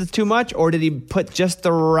do because it's too much, or did he put just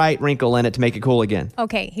the right wrinkle in it to make it cool again?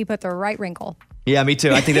 Okay, he put the right wrinkle. Yeah, me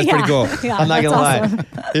too. I think that's pretty cool. Yeah, I'm not that's going to awesome.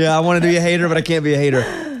 lie. Yeah, I want to be a hater, but I can't be a hater.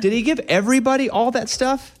 Did he give everybody all that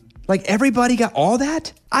stuff? Like, everybody got all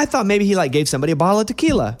that? I thought maybe he, gave somebody a bottle of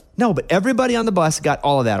tequila. No, but everybody on the bus got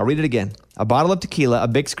all of that. I'll read it again. A bottle of tequila, a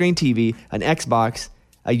big screen TV, an Xbox,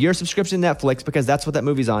 a year subscription to Netflix, because that's what that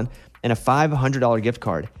movie's on, and a $500 gift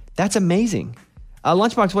card. That's amazing.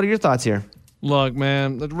 Lunchbox, what are your thoughts here? Look,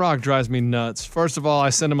 man, The Rock drives me nuts. First of all, I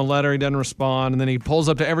send him a letter, he doesn't respond, and then he pulls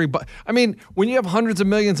up to everybody. I mean, when you have hundreds of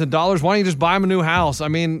millions of dollars, why don't you just buy him a new house? I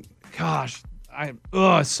mean, gosh,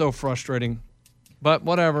 it's so frustrating. But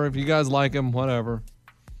whatever, if you guys like him, whatever.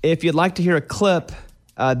 If you'd like to hear a clip,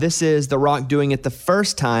 this is The Rock doing it the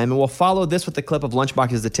first time, and we'll follow this with the clip of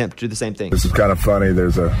Lunchbox's attempt to do the same thing. This is kind of funny.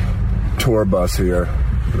 There's a tour bus here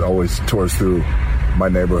that always tours through my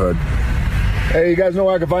neighborhood. Hey, you guys know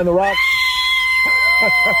where I can find The Rock?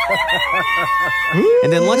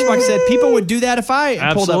 And then Lunchbox said people would do that if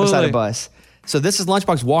I pulled up beside a Absolutely. bus. So this is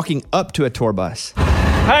Lunchbox walking up to a tour bus.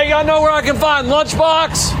 Hey, y'all know where I can find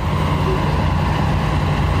Lunchbox?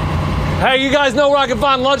 Hey, you guys know where I can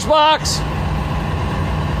find Lunchbox?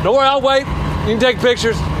 Don't worry, I'll wait. You can take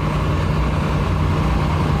pictures.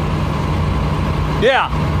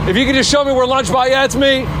 Yeah. If you could just show me where Lunchbox, yeah, it's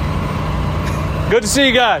me. Good to see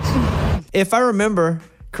you guys. If I remember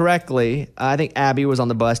correctly, I think Abby was on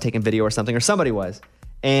the bus taking video or something, or somebody was.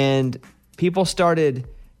 And people started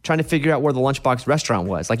trying to figure out where the Lunchbox restaurant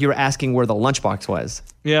was. Like you were asking where the Lunchbox was.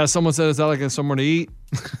 Yeah, someone said, is that like somewhere to eat?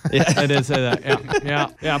 Yeah. I did say that.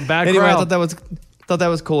 Yeah. Bad Anyway, crowd. I thought that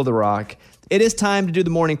was cool of The Rock. It is time to do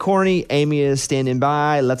the morning corny. Amy is standing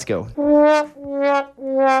by. Let's go.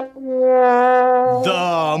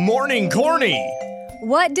 The morning corny.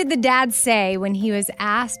 What did the dad say when he was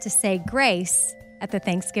asked to say grace at the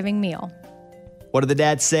Thanksgiving meal? What did the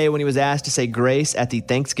dad say when he was asked to say grace at the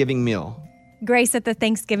Thanksgiving meal? Grace at the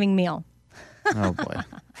Thanksgiving meal. Oh, boy.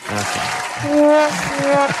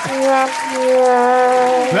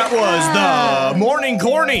 That was the morning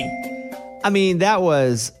corny. I mean, that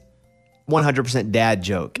was 100% dad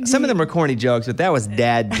joke. Some of them were corny jokes, but that was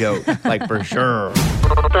dad joke, like for sure.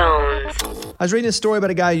 I was reading a story about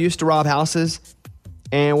a guy who used to rob houses,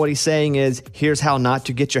 and what he's saying is, here's how not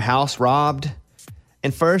to get your house robbed.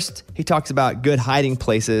 And first, he talks about good hiding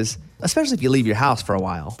places, especially if you leave your house for a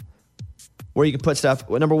while, where you can put stuff.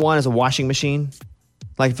 Well, number one is a washing machine.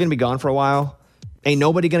 Like if you're gonna be gone for a while, ain't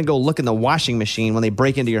nobody gonna go look in the washing machine when they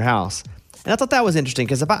break into your house. And I thought that was interesting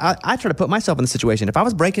because if I try to put myself in the situation. If I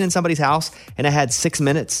was breaking in somebody's house and I had 6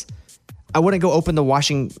 minutes, I wouldn't go open the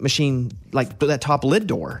washing machine, like that top lid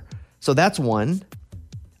door. So that's one.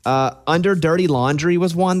 Under dirty laundry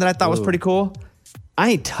was one that I thought was pretty cool. I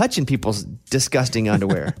ain't touching people's disgusting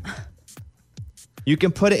underwear. You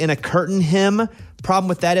can put it in a curtain hem. Problem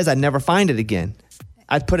with that is I'd never find it again.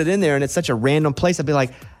 I'd put it in there and it's such a random place. I'd be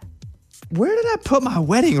like, where did I put my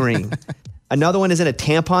wedding ring? Another one is in a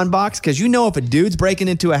tampon box, because you know if a dude's breaking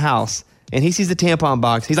into a house and he sees the tampon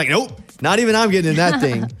box, he's like, nope, not even I'm getting in that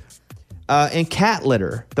thing. And cat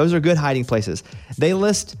litter. Those are good hiding places. They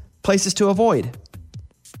list places to avoid.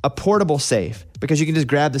 A portable safe, because you can just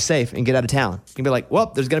grab the safe and get out of town. You can be like, well,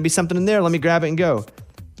 there's going to be something in there. Let me grab it and go.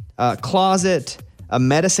 Closet, a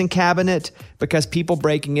medicine cabinet, because people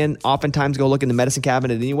breaking in oftentimes go look in the medicine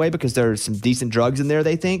cabinet anyway because there's some decent drugs in there,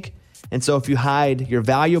 they think. And so if you hide your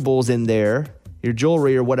valuables in there, your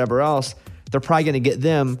jewelry or whatever else, they're probably going to get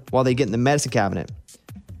them while they get in the medicine cabinet.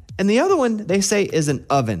 And the other one they say is an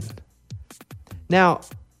oven. Now,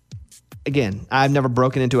 again, I've never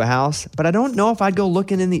broken into a house, but I don't know if I'd go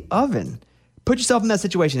looking in the oven. Put yourself in that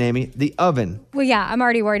situation, Amy. The oven. Well, yeah, I'm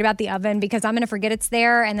already worried about the oven because I'm going to forget it's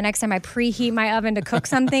there. And the next time I preheat my oven to cook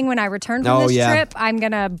something when I return from this trip, I'm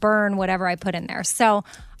going to burn whatever I put in there. So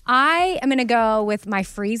I am going to go with my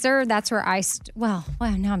freezer. That's where well,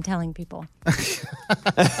 now I'm telling people. But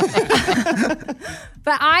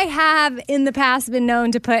I have in the past been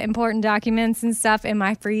known to put important documents and stuff in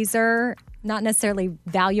my freezer. Not necessarily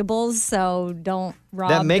valuables, so don't rob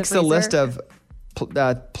That makes the a list freezer.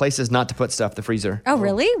 of places not to put stuff in the freezer. Oh,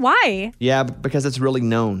 really? Why? Yeah, because it's really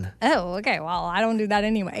known. Oh, okay. Well, I don't do that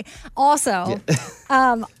anyway. Also,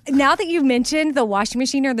 now that you've mentioned the washing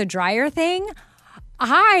machine or the dryer thing,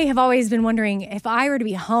 I have always been wondering if I were to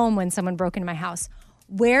be home when someone broke into my house,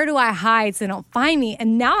 where do I hide so they don't find me?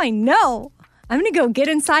 And now I know. I'm going to go get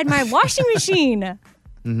inside my washing machine.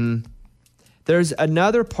 Mm-hmm. There's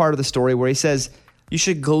another part of the story where he says you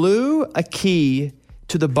should glue a key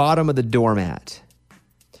to the bottom of the doormat,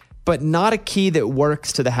 but not a key that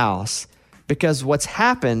works to the house, because what's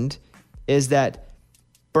happened is that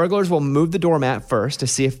burglars will move the doormat first to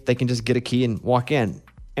see if they can just get a key and walk in.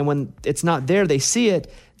 And when it's not there, they see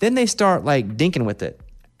it, then they start like dinking with it.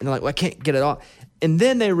 And they're like, well, I can't get it off. And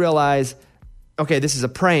then they realize, okay, this is a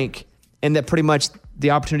prank, and that pretty much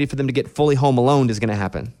the opportunity for them to get fully home alone is going to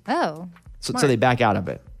happen. Oh. So they back out of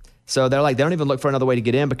it. So they're like, they don't even look for another way to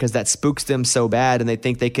get in because that spooks them so bad, and they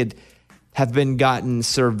think they could have been gotten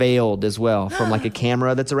surveilled as well from like a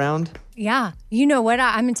camera that's around. Yeah. You know what?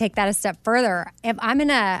 I'm going to take that a step further. If I'm going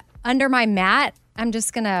to, under my mat, I'm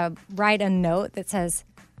just going to write a note that says,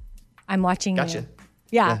 I'm watching Gotcha. you.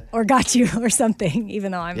 Yeah. Or got you or something,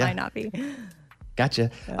 even though I might not be.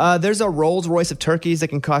 Gotcha. There's a Rolls Royce of turkeys that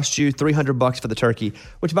can cost you $300 for the turkey,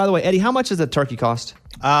 which, by the way, Eddie, how much does a turkey cost?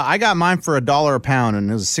 I got mine for $1 a pound,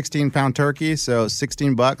 and it was a 16-pound turkey, so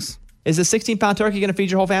 $16. Is a 16-pound turkey going to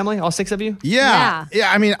feed your whole family, all 6 of you? Yeah.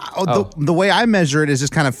 I mean, the way I measure it is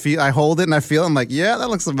just kind of I hold it and I feel it. I'm like, yeah, that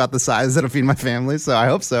looks about the size that'll feed my family, so I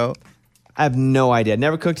hope so. I have no idea.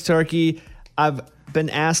 Never cooked turkey. I've been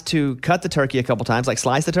asked to cut the turkey a couple times, like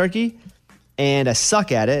slice the turkey, and I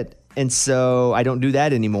suck at it. And so I don't do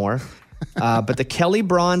that anymore. But the Kelly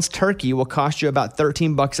Bronze turkey will cost you about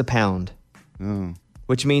 $13 a pound,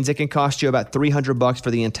 which means it can cost you about $300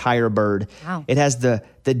 for the entire bird. Wow. It has the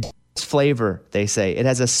flavor, they say. It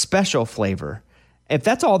has a special flavor. if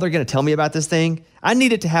that's all they're going to tell me about this thing, I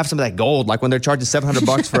need it to have some of that gold. Like when they're charging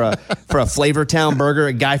 $700 for a Flavor Town burger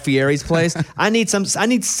at Guy Fieri's place. I need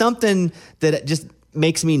something that just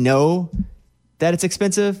makes me know that it's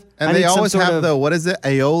expensive. And they always have what is it,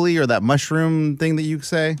 aioli or that mushroom thing that you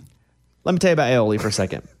say? Let me tell you about aioli for a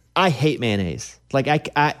second. I hate mayonnaise. Like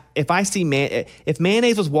if I see if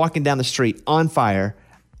mayonnaise was walking down the street on fire,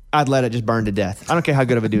 I'd let it just burn to death. I don't care how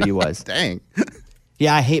good of a dude he was. Dang.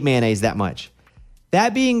 Yeah, I hate mayonnaise that much.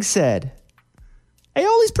 That being said,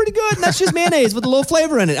 aioli's pretty good. And that's just mayonnaise with a little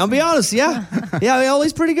flavor in it. I'll be honest. Yeah,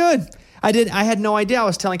 aioli's pretty good. I had no idea. I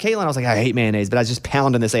was telling Caitlin, I was like, I hate mayonnaise, but I was just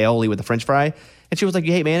pounding this aioli with the French fry. And she was like,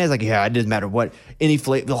 you hate mayonnaise? Like, yeah, it doesn't matter what, any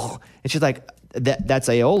flavor. And she's like, that's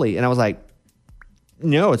aioli. And I was like,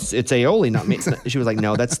 no, it's aioli, not me. She was like,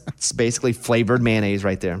 no, that's basically flavored mayonnaise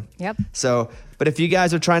right there. Yep. So, but if you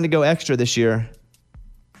guys are trying to go extra this year,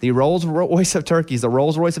 the Rolls Royce of turkeys,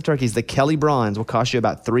 the Kelly Bronze will cost you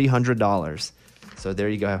about $300. So there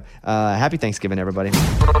you go. Happy Thanksgiving, everybody.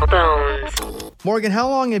 Morgan, how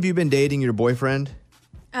long have you been dating your boyfriend?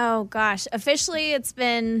 Oh, gosh. Officially, it's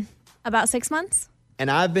been about 6 months. And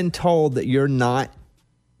I've been told that you're not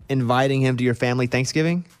inviting him to your family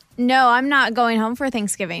Thanksgiving? No, I'm not going home for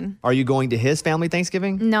Thanksgiving. Are you going to his family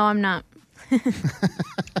Thanksgiving? No, I'm not. She sounds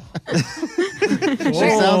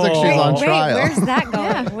like she's on trial. Where's that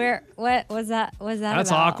going? Where? What was that? That's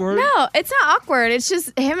about? awkward. No, it's not awkward. It's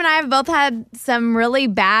just him and I have both had some really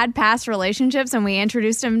bad past relationships, and we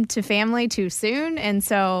introduced him to family too soon, and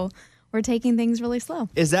so we're taking things really slow.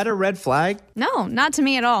 Is that a red flag? No, not to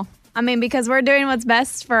me at all. I mean, because we're doing what's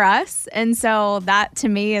best for us, and so that to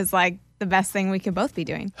me is like the best thing we could both be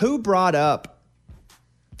doing. Who brought up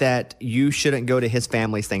that you shouldn't go to his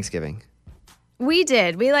family's Thanksgiving? We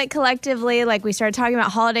did. We collectively, we started talking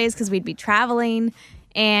about holidays because we'd be traveling,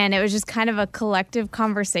 and it was just kind of a collective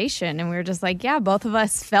conversation. And we were just like, yeah, both of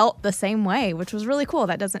us felt the same way, which was really cool.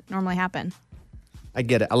 That doesn't normally happen. I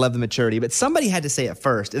get it. I love the maturity, but somebody had to say it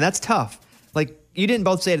first, and that's tough. Like, you didn't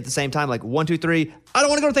both say it at the same time, like 1, 2, 3, I don't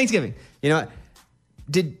want to go to Thanksgiving. You know,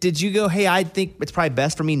 did you go, hey, I think it's probably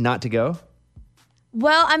best for me not to go?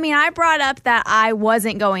 Well, I mean, I brought up that I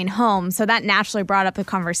wasn't going home, so that naturally brought up the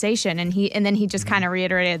conversation, and then he just kind of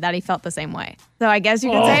reiterated that he felt the same way. So I guess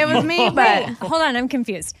you could say it was me, but hold on, I'm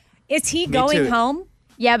confused. Is he going home?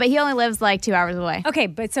 Yeah, but he only lives 2 hours away. Okay,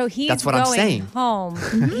 but so he's that's what I'm saying. Home.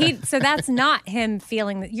 So that's not him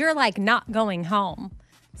feeling that you're not going home.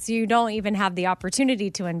 So you don't even have the opportunity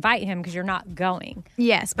to invite him because you're not going.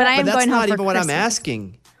 Yes, but I am going home for Christmas. But that's not even what I'm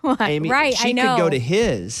asking. What? Amy, right, she I know. could go to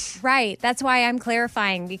his. Right. That's why I'm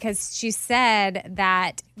clarifying, because she said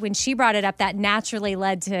that when she brought it up, that naturally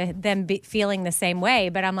led to them feeling the same way.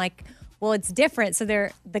 But I'm like, well, it's different. So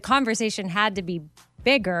the conversation had to be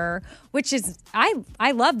bigger, which is,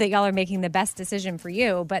 I love that y'all are making the best decision for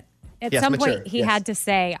you. But at some point, he had to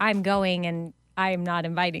say, I'm going and I'm not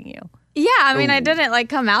inviting you. Yeah, I mean, I didn't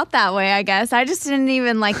come out that way, I guess. I just didn't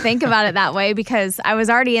even think about it that way because I was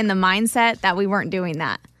already in the mindset that we weren't doing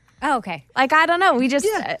that. Oh, okay. I don't know. We just,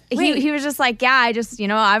 he was just like, yeah, I just,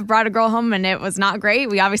 I've brought a girl home and it was not great.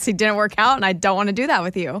 We obviously didn't work out and I don't want to do that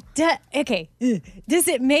with you. Okay. Does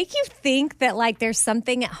it make you think that there's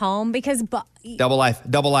something at home? Because double life.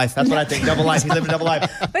 That's what I think. Double life. He's living a double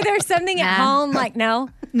life. But there's something at home, no.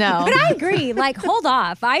 No. But I agree. Hold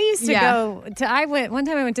off. I used to go to, one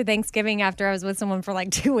time I went to Thanksgiving after I was with someone for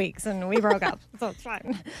 2 weeks and we broke up. So it's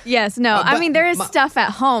fine. Yes, no. I mean, there is stuff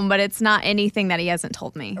at home, but it's not anything that he hasn't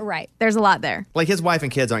told me. Right. There's a lot there. His wife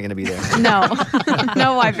and kids aren't going to be there. No.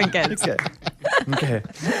 No wife and kids. Okay.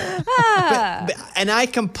 And I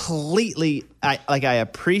completely, I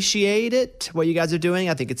appreciate it, what you guys are doing.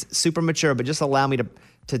 I think it's super mature, but just allow me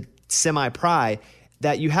to semi-pry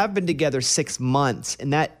that you have been together 6 months,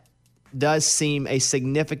 and that does seem a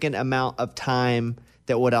significant amount of time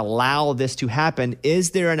that would allow this to happen. Is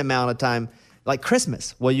there an amount of time, like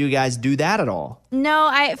Christmas? Will you guys do that at all?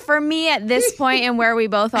 No, for me at this point and where we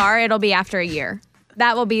both are, it'll be after a year.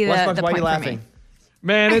 That will be the point why are you for laughing? me.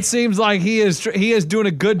 Man, it seems like he is doing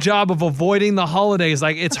a good job of avoiding the holidays.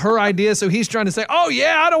 It's her idea, so he's trying to say, "Oh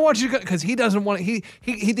yeah, I don't want you to go," because he doesn't want. He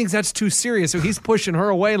thinks that's too serious, so he's pushing her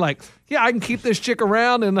away. Yeah, I can keep this chick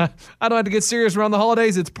around, and I don't have to get serious around the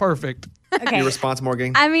holidays. It's perfect. Okay. Your response,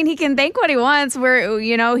 Morgan? I mean, he can think what he wants.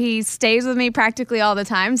 He stays with me practically all the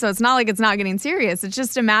time, so it's not like it's not getting serious. It's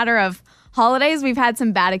just a matter of holidays. We've had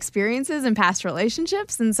some bad experiences in past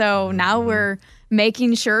relationships, and so now we're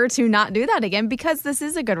making sure to not do that again because this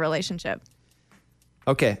is a good relationship.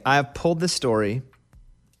 Okay, I have pulled this story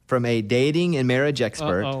from a dating and marriage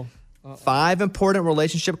expert. 5 important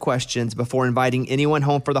relationship questions before inviting anyone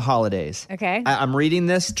home for the holidays. Okay. I'm reading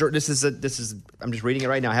this. I'm just reading it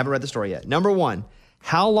right now. I haven't read the story yet. Number 1,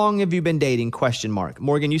 how long have you been dating? ?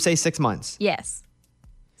 Morgan, you say 6 months. Yes.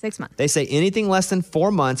 6 months. They say anything less than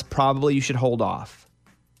 4 months, probably you should hold off.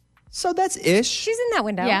 So that's ish. She's in that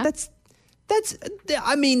window. Yeah.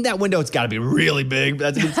 I mean, that window's got to be really big,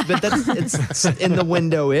 but it's in the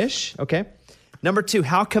window-ish. Okay. Number 2,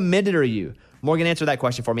 how committed are you? Morgan, answer that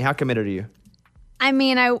question for me. How committed are you? I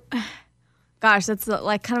mean, gosh, that's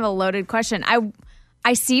like kind of a loaded question.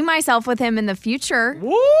 I see myself with him in the future.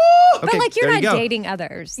 Woo! But Okay, like you're there you not go. dating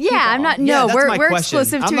others. Yeah, people. I'm not. Yeah, No, that's my we're question.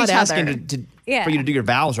 exclusive to I'm not each other. asking for you to do your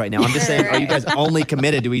vows right now. I'm just saying, are you guys only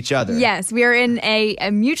committed to each other? Yes, we are in a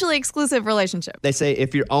mutually exclusive relationship. They say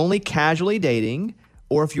if you're only casually dating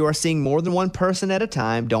or if you are seeing more than one person at a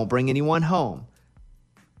time, don't bring anyone home.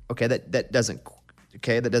 Okay, that doesn't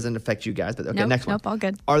affect you guys. But okay, next one. Nope, all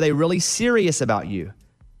good. Are they really serious about you?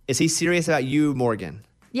 Is he serious about you, Morgan?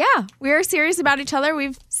 Yeah, we are serious about each other.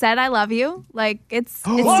 We've said I love you. Like it's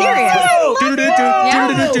serious. What's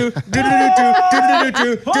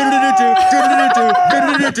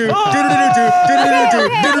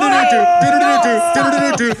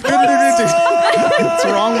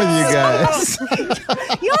wrong with you guys?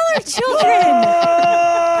 Y'all are children.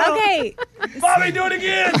 Okay. Bobby, do it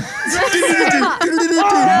again.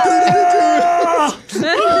 These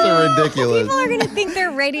are ridiculous. People are going to think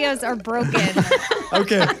their radios are broken.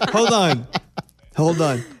 Okay, hold on.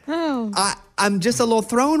 Oh. I'm just a little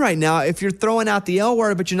thrown right now. If you're throwing out the L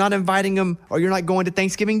word, but you're not inviting them or you're not going to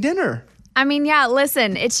Thanksgiving dinner. I mean, yeah,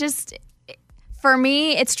 listen, it's just, for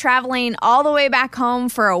me, it's traveling all the way back home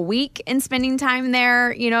for a week and spending time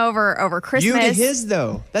there, over Christmas. You to his,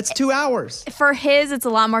 though. That's 2 hours. For his, it's a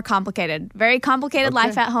lot more complicated. Very complicated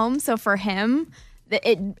life at home. So for him,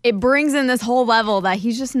 it brings in this whole level that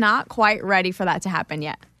he's just not quite ready for that to happen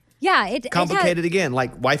yet. Yeah, Complicated again,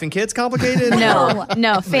 like wife and kids complicated?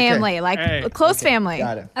 No, family, close family.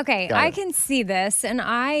 Got it. Okay, Got I it. can see this, and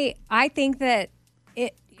I think that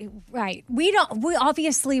right. We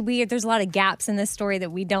obviously there's a lot of gaps in this story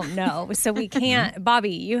that we don't know, so we can't.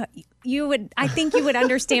 Bobby, you would, I think you would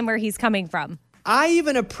understand where he's coming from. I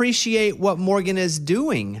even appreciate what Morgan is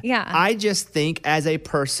doing. Yeah. I just think as a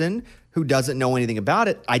person who doesn't know anything about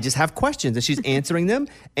it, I just have questions and she's answering them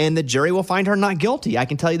and the jury will find her not guilty. I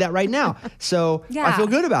can tell you that right now. So I Yeah. feel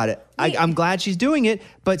good about it. I'm glad she's doing it,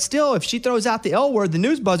 but still, if she throws out the L word, the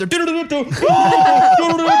news buzzer. Listen,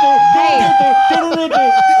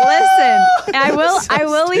 I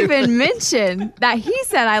will even mention that he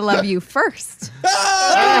said I love you first.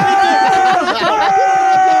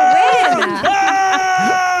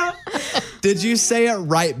 Did you say it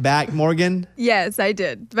right back, Morgan? Yes, I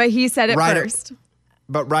did. But he said it first.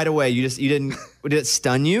 But right away, you didn't, did it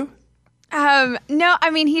stun you? No, I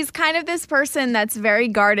mean, he's kind of this person that's very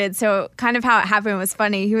guarded. So kind of how it happened was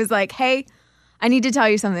funny. He was like, hey, I need to tell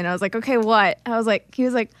you something. I was like, okay, what? He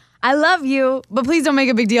was like, I love you, but please don't make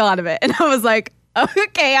a big deal out of it. And I was like,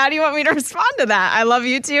 okay, how do you want me to respond to that? I love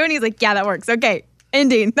you too. And he's like, yeah, that works. Okay,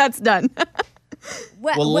 ending. That's done.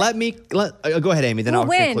 Let me go ahead, Amy. Then I'll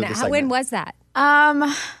conclude this segment. When was that?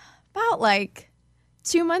 About like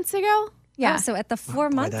 2 months ago. Yeah. Oh, so at the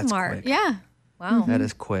 4-month mark. quick. Yeah. Wow. That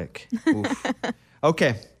is quick. Oof.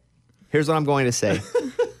 Okay, here's what I'm going to say.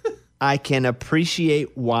 I can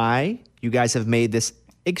appreciate why you guys have made this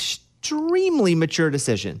extremely mature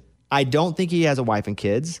decision. I don't think he has a wife and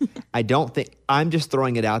kids. I'm just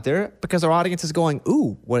throwing it out there because our audience is going,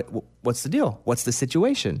 ooh, what's the deal? What's the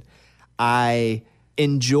situation? I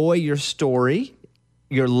enjoy your story,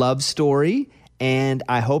 your love story, and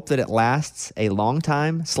I hope that it lasts a long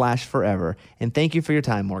time / forever. And thank you for your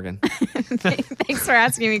time, Morgan. Thanks for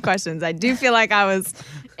asking me questions. I do feel like I was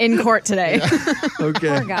in court today.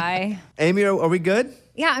 Okay. Poor guy. Amy, are we good?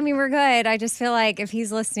 Yeah, I mean, we're good. I just feel like if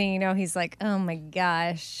he's listening, he's like, oh my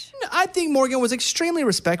gosh. I think Morgan was extremely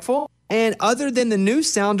respectful. And other than the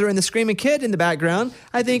news sounder and the screaming kid in the background,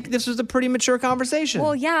 I think this was a pretty mature conversation.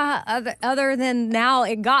 Well, yeah, other than now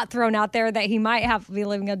it got thrown out there that he might have to be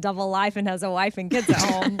living a double life and has a wife and kids at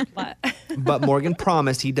home. But Morgan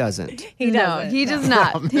promised he doesn't. He does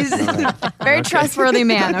not. He's a very trustworthy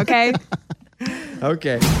man, okay?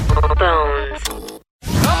 Okay.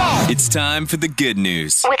 It's time for the good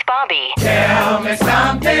news. With Bobby. Tell me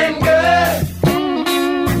something good.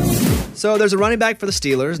 So there's a running back for the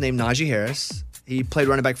Steelers named Najee Harris. He played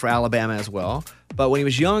running back for Alabama as well. But when he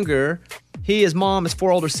was younger, he, his mom, his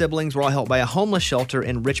 4 older siblings were all helped by a homeless shelter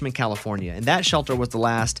in Richmond, California. And that shelter was the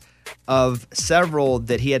last of several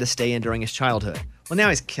that he had to stay in during his childhood. Well, now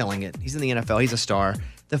he's killing it. He's in the NFL. He's a star.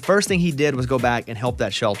 the first thing he did was go back and help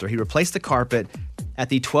that shelter. He replaced the carpet at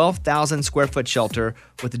the 12,000 square foot shelter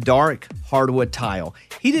with dark hardwood tile.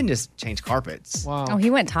 He didn't just change carpets. Wow. Oh, he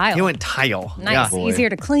went tile. He went tile. Nice. Yeah. Easier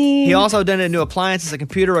to clean. He also done new appliances, a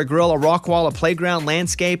computer, a grill, a rock wall, a playground,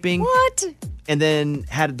 landscaping. What? And then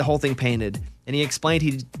had the whole thing painted. And he explained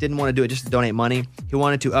he didn't want to do it just to donate money. He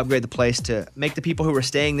wanted to upgrade the place to make the people who were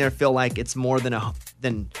staying there feel like it's more than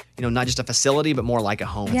not just a facility, but more like a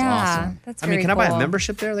home. Yeah, it's awesome. that's I mean, very can I buy a cool.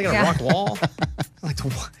 membership there? They got a rock wall.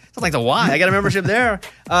 It's like the why. I got a membership there.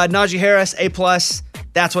 Najee Harris, A+.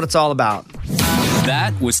 That's what it's all about.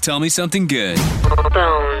 That was Tell Me Something Good.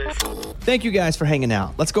 Thank you guys for hanging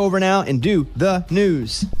out. Let's go over now and do the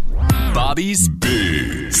news. Bobby's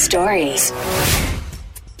Big Stories.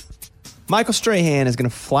 Michael Strahan is going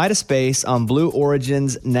to fly to space on Blue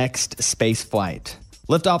Origin's next space flight.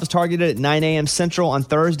 Liftoff is targeted at 9 a.m. Central on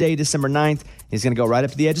Thursday, December 9th. He's going to go right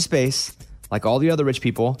up to the edge of space, like all the other rich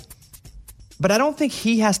people. But I don't think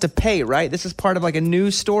he has to pay, right? This is part of like a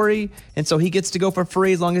news story, and so he gets to go for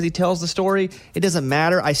free as long as he tells the story. It doesn't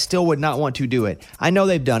matter. I still would not want to do it. I know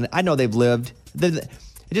they've done it. I know they've lived. It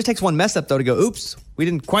just takes one mess up, though, to go, oops, we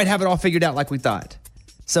didn't quite have it all figured out like we thought.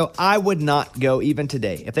 So I would not go even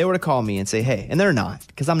today. If they were to call me and say, hey, and they're not,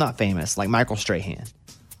 because I'm not famous like Michael Strahan.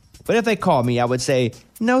 But if they called me, I would say,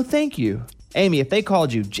 no, thank you. Amy, if they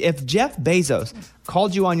called you, if Jeff Bezos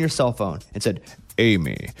called you on your cell phone and said,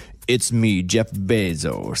 Amy, it's me, Jeff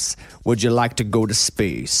Bezos. Would you like to go to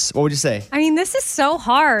space? What would you say? I mean, this is so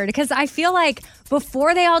hard because I feel like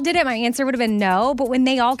before they all did it, my answer would have been no. But when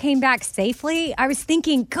they all came back safely, I was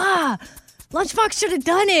thinking, God, Lunchbox should have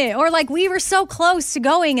done it. Or like we were so close to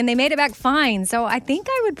going and they made it back fine. So I think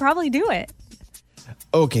I would probably do it.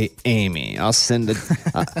 Okay, Amy, I'll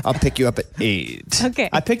pick you up at 8. Okay.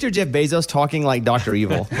 I picture Jeff Bezos talking like Dr.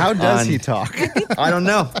 Evil. How does he talk? I don't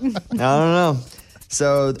know.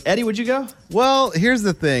 So, Eddie, would you go? Well, here's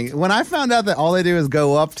the thing. When I found out that all they do is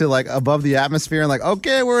go up to like above the atmosphere and like,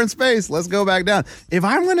 okay, we're in space, let's go back down. If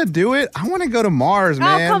I'm going to do it, I want to go to Mars,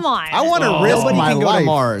 man. Oh, come on. I want to risk Nobody my can go life. to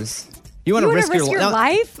Mars. You want to risk your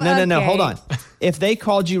life? No, Okay. hold on. If they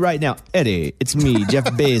called you right now, Eddie, it's me, Jeff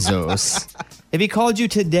Bezos. If he called you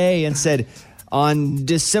today and said, on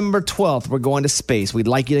December 12th, we're going to space. We'd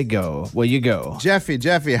like you to go. Will you go?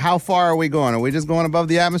 Jeffy, how far are we going? Are we just going above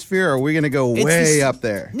the atmosphere or are we going to go way up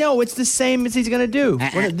there? No, it's the same as he's going to do.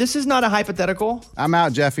 This is not a hypothetical. I'm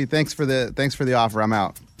out, Jeffy. Thanks for the offer. I'm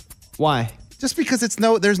out. Why? Just because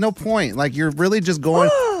there's no point. Like you're really just going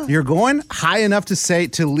you're going high enough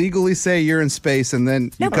to legally say you're in space and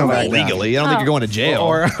then you come back down. Legally. I don't think you're going to jail.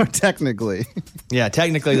 Or technically. Yeah,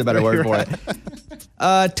 technically the better word for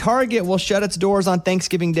it. Target will shut its doors on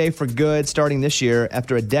Thanksgiving Day for good starting this year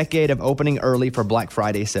after a decade of opening early for Black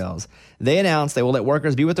Friday sales. They announced they will let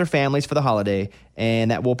workers be with their families for the holiday,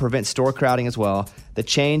 and that will prevent store crowding as well. The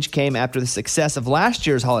change came after the success of last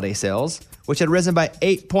year's holiday sales, which had risen by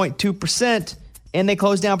 8.2%, and they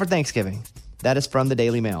closed down for Thanksgiving. That is from the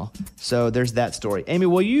Daily Mail. So there's that story. Amy,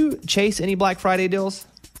 will you chase any Black Friday deals?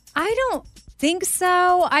 I don't think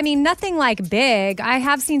so. I mean, nothing like big. I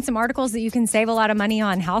have seen some articles that you can save a lot of money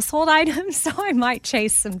on household items, so I might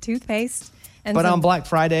chase some toothpaste. But on Black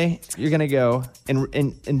Friday, you're going to go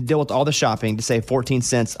and deal with all the shopping to save 14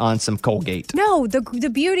 cents on some Colgate. No,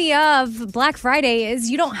 the beauty of Black Friday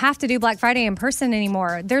is you don't have to do Black Friday in person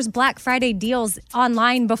anymore. There's Black Friday deals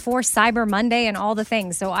online before Cyber Monday and all the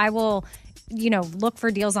things. So I will, look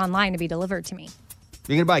for deals online to be on to me.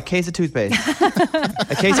 You're going to buy a case of toothpaste,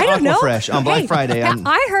 a case of Aquafresh on Black Friday.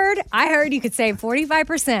 I heard you could save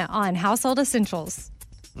 45% on household essentials.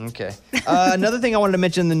 Okay. Another thing I wanted to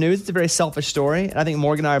mention in the news, it's a very selfish story, and I think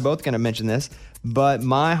Morgan and I are both going to mention this, but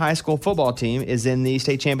my high school football team is in the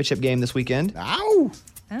state championship game this weekend. Ow!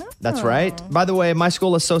 That's right. By the way, my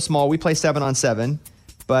school is so small, we play 7-on-7,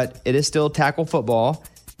 but it is still tackle football,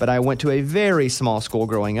 but I went to a very small school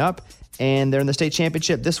growing up, and they're in the state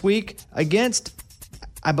championship this week against,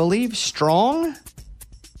 I believe, Strong?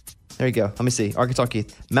 There you go. Let me see. Arkansas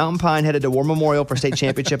Keith. Mountain Pine headed to War Memorial for state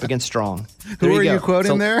championship against Strong. Who are you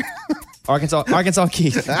quoting there? Arkansas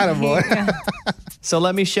Keith. Attaboy. So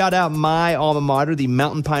let me shout out my alma mater, the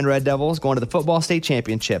Mountain Pine Red Devils, going to the football state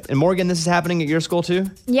championship. And Morgan, this is happening at your school too?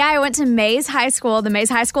 Yeah, I went to Mays High School, the Mays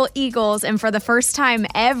High School Eagles, and for the first time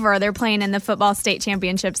ever, they're playing in the football state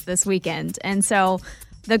championships this weekend. And so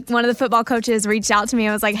one of the football coaches reached out to me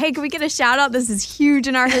and was like, hey, can we get a shout out? This is huge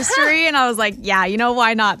in our history. And I was like, yeah,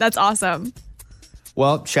 why not? That's awesome.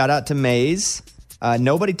 Well, shout out to Mays.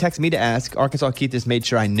 Nobody texted me to ask. Arkansas Keith just made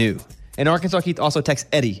sure I knew. And Arkansas Keith also texted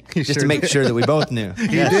Eddie just to make sure that we both knew. He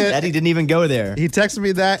did. Eddie didn't even go there. He texted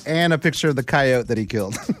me that and a picture of the coyote that he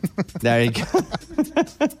killed. There you go.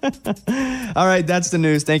 All right, that's the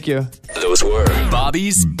news. Thank you. Those were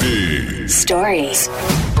Bobby's Big Stories.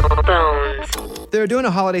 They're doing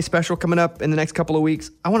a holiday special coming up in the next couple of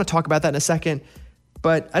weeks. I want to talk about that in a second,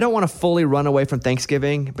 but I don't want to fully run away from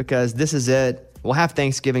Thanksgiving because this is it. We'll have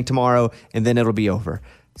Thanksgiving tomorrow, and then it'll be over.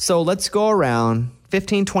 So let's go around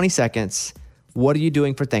 15, 20 seconds. What are you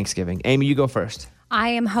doing for Thanksgiving? Amy, you go first. I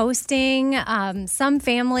am hosting some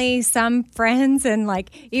family, some friends, and like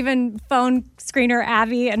even phone screener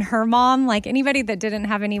Abby and her mom. Like anybody that didn't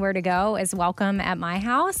have anywhere to go is welcome at my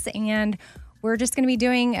house. And we're just going to be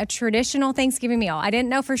doing a traditional Thanksgiving meal. I didn't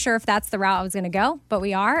know for sure if that's the route I was going to go, but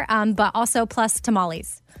we are. But also plus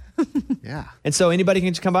tamales. Yeah. And so anybody can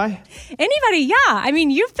just come by? Anybody, yeah. I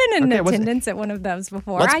mean, you've been in attendance at one of those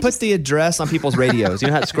before. Let's put the address on people's radios. You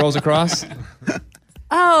know how it scrolls across?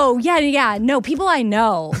 Oh, yeah. No, people I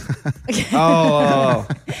know. Oh.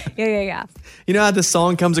 Yeah. You know how the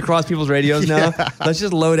song comes across people's radios now? Yeah. Let's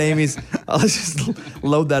just load let's just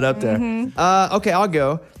load that up there. Mm-hmm. Okay, I'll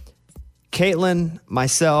go. Caitlin,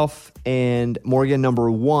 myself, and Morgan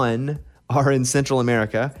number 1 are in Central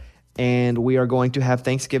America, and we are going to have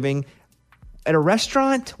Thanksgiving at a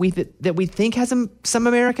restaurant that we think has some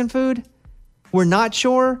American food. We're not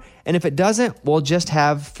sure, and if it doesn't, we'll just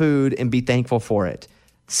have food and be thankful for it.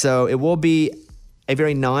 So it will be a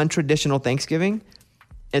very non-traditional Thanksgiving.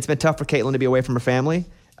 It's been tough for Caitlin to be away from her family,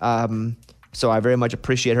 so I very much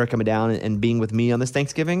appreciate her coming down and being with me on this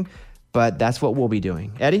Thanksgiving, but that's what we'll be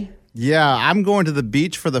doing. Eddie? Yeah, I'm going to the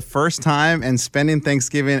beach for the first time and spending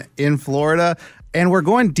Thanksgiving in Florida. And we're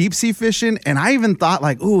going deep sea fishing. And I even thought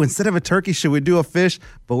instead of a turkey, should we do a fish?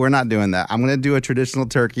 But we're not doing that. I'm going to do a traditional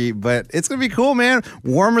turkey, but it's going to be cool, man.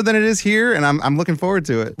 Warmer than it is here. And I'm looking forward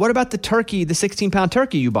to it. What about the turkey, the 16-pound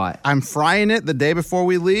turkey you bought? I'm frying it the day before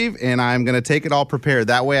we leave, and I'm going to take it all prepared.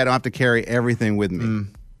 That way I don't have to carry everything with me.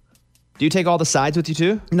 Do you take all the sides with you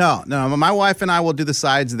too? No. My wife and I will do the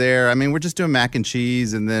sides there. I mean, we're just doing mac and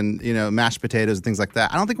cheese and then, mashed potatoes and things like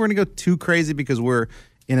that. I don't think we're going to go too crazy because we're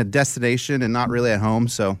in a destination and not really at home.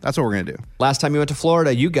 So that's what we're going to do. Last time you went to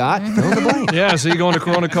Florida, you got fill in the blank. Yeah, so you going to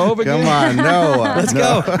Corona Cove again? Come on, no. Let's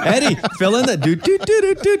go. Eddie, fill in the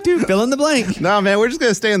fill in the blank. No, man, we're just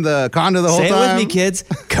going to stay in the condo the whole time. Say it with me, kids.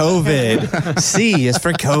 COVID. C is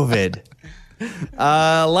for COVID.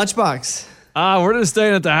 Lunchbox. We're just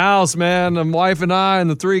staying at the house, man. My wife and I and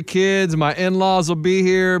the 3 kids. My in-laws will be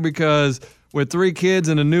here because with 3 kids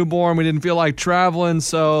and a newborn, we didn't feel like traveling.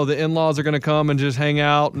 So the in-laws are going to come and just hang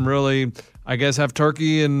out and really, I guess, have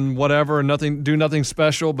turkey and whatever and do nothing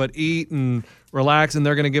special but eat and relax. And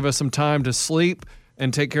they're going to give us some time to sleep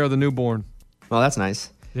and take care of the newborn. Well, that's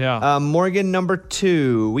nice. Yeah. Morgan, number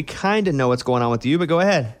 2. We kind of know what's going on with you, but go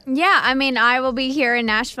ahead. Yeah, I mean, I will be here in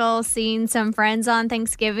Nashville seeing some friends on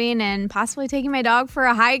Thanksgiving and possibly taking my dog for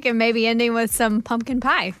a hike and maybe ending with some pumpkin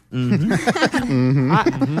pie.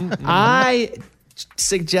 I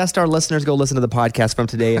suggest our listeners go listen to the podcast from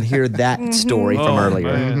today and hear that story from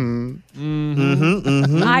earlier.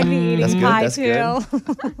 I'd be eating pie too.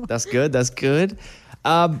 That's good.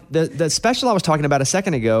 The special I was talking about a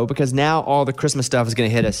second ago, because now all the Christmas stuff is going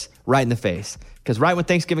to hit us right in the face. Because right when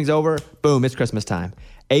Thanksgiving's over, boom, it's Christmas time.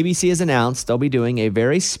 ABC has announced they'll be doing a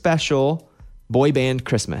very special boy band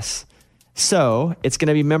Christmas. So it's going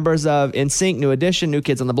to be members of NSYNC, New Edition, New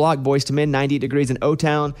Kids on the Block, Boyz II Men, 98 Degrees in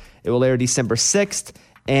O-Town. It will air December 6th,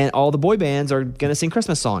 and all the boy bands are going to sing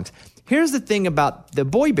Christmas songs. Here's the thing about the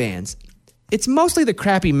boy bands. It's mostly the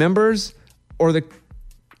crappy members or the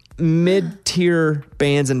mid-tier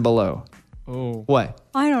bands and below. Oh. What?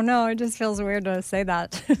 I don't know. It just feels weird to say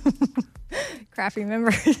that. Crappy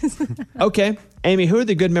members. Okay. Amy, who are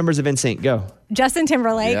the good members of NSYNC? Go. Justin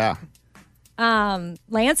Timberlake. Yeah.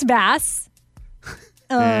 Lance Bass.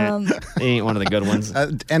 He ain't one of the good ones.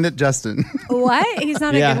 End it, Justin. What? He's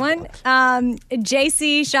not a good one.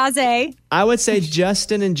 JC Chazé. I would say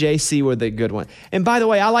Justin and JC were the good one. And by the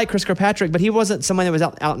way, I like Chris Kirkpatrick, but he wasn't someone that was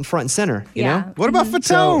out in front and center. You know? What about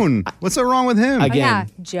Fatone? What's so wrong with him? Again,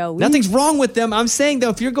 Joey. Nothing's wrong with them. I'm saying though,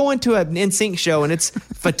 if you're going to an NSYNC show and it's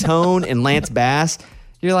Fatone and Lance Bass,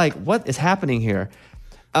 you're like, what is happening here?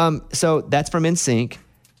 So that's from NSYNC.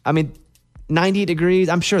 I mean, 90 Degrees.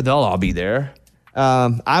 I'm sure they'll all be there.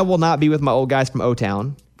 I will not be with my old guys from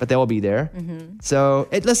O-Town, but they will be there. So,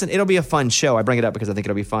 it'll be a fun show. I bring it up because I think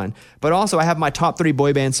it'll be fun. But also, I have my top 3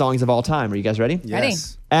 boy band songs of all time. Are you guys ready?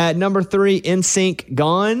 Yes. At number 3, NSYNC,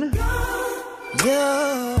 Gone.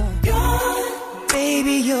 You're gone,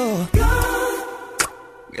 baby, you're gone.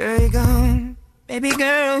 Girl, you're gone. Baby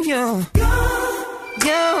girl, you're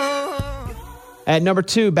gone. At number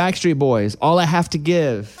 2, Backstreet Boys, All I Have to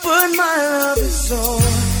Give. But my love is all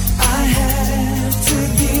I have to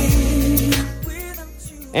give.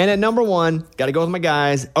 And at number 1, got to go with my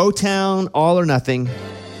guys, O-Town, All or Nothing.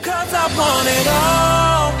 'Cause I want it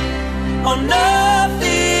all or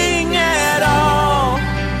nothing at all.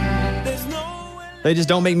 They just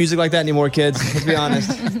don't make music like that anymore, kids. Let's be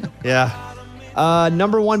honest. Yeah.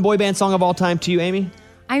 Number 1 boy band song of all time to you, Amy?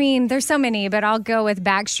 I mean, there's so many, but I'll go with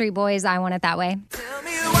Backstreet Boys, I Want It That Way.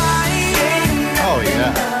 Oh,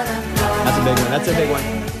 yeah. That's a big one. That's a big one.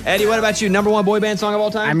 Eddie, what about you? Number 1 boy band song of all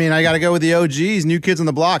time? I mean, I got to go with the OGs, New Kids on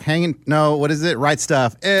the Block, Hanging. No, what is it? Right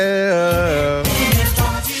Stuff. Yeah.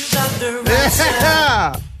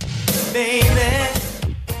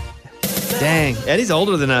 Dang, Eddie's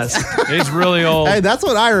older than us. He's really old. Hey, that's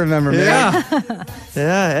what I remember, man. Yeah.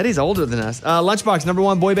 Yeah, Eddie's older than us. Lunchbox, number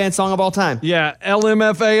 1 boy band song of all time. Yeah,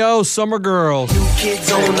 LMFAO, Summer Girls.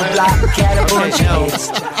 Kids on the block, cat a bunch of kids.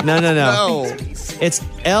 No. It's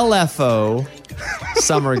LFO,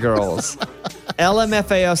 Summer Girls.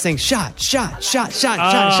 LMFAO sings shot.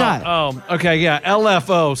 Oh, okay, yeah.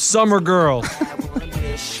 LFO, Summer Girls.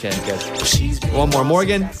 Okay, good. One more.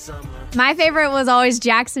 Morgan? My favorite was always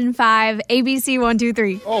Jackson 5, ABC 1, 2,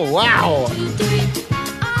 3. Oh, wow.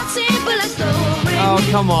 Oh,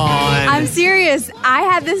 come on. I'm serious. I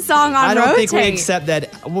had this song on I don't rotate. think we accept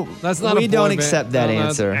that. That's not we a boy don't band. accept that No,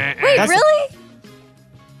 answer. Wait, really?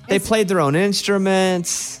 They played their own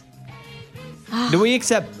instruments. Do we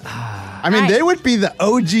accept... I mean, they would be the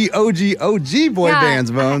OG boy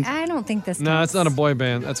bands, Bones. I don't think this. No, it's not a boy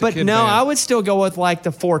band. That's a But kid no, band. I would still go with like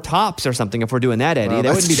the Four Tops or something if we're doing that, Eddie. Well,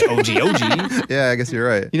 that wouldn't be that's the OG. Yeah, I guess you're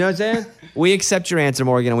right. You know what I'm saying? We accept your answer,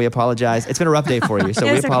 Morgan, and we apologize. It's been a rough day for you, so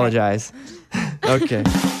we It's okay. apologize. Okay.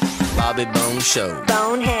 Bobby Bones Show.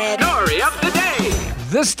 Bonehead. Story of the day.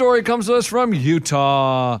 This story comes to us from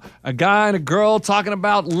Utah. A guy and a girl talking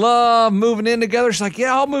about love, moving in together. She's like,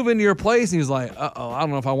 yeah, I'll move into your place. And he's like, uh-oh, I don't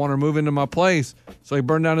know if I want her to move into my place. So he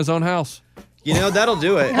burned down his own house. You know, that'll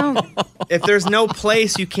do it. If there's no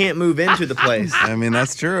place, you can't move into the place. I mean,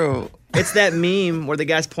 that's true. It's that meme where the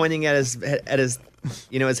guy's pointing at his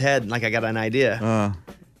his head like I got an idea.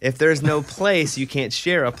 If there's no place, you can't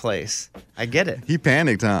share a place. I get it. He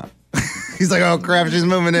panicked, huh? He's like, oh, crap, she's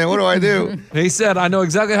moving in. What do I do? He said, I know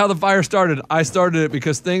exactly how the fire started. I started it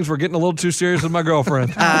because things were getting a little too serious with my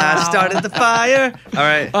girlfriend. I started the fire. All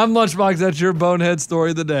right. I'm Lunchbox. That's your bonehead story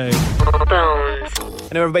of the day. I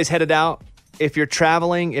know everybody's headed out. If you're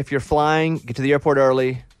traveling, if you're flying, get to the airport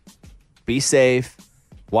early. Be safe.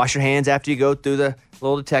 Wash your hands after you go through the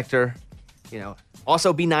little detector.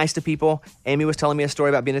 Also be nice to people. Amy was telling me a story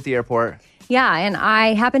about being at the airport. Yeah, and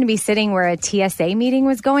I happened to be sitting where a TSA meeting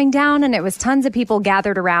was going down, and it was tons of people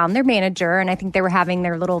gathered around their manager, and I think they were having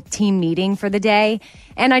their little team meeting for the day.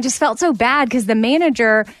 And I just felt so bad because the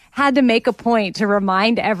manager had to make a point to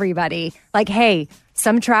remind everybody, like, hey,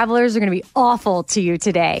 some travelers are going to be awful to you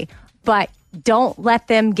today, but don't let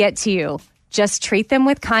them get to you. Just treat them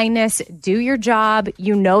with kindness. Do your job.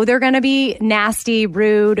 You know they're going to be nasty,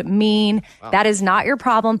 rude, mean. Wow. That is not your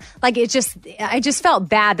problem. Like, I just felt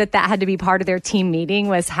bad that had to be part of their team meeting,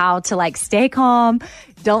 was how to stay calm.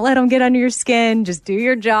 Don't let them get under your skin. Just do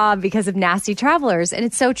your job because of nasty travelers. And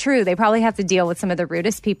it's so true. They probably have to deal with some of the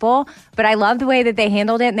rudest people. But I love the way that they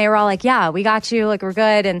handled it. And they were all like, yeah, we got you. Like, we're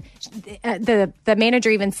good. And the manager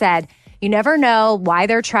even said, you never know why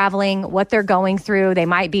they're traveling, what they're going through. They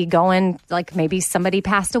might be going, maybe somebody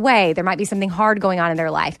passed away. There might be something hard going on in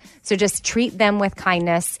their life. So just treat them with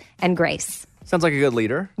kindness and grace. Sounds like a good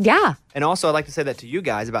leader. Yeah. And also, I'd like to say that to you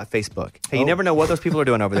guys about Facebook. Hey, you never know what those people are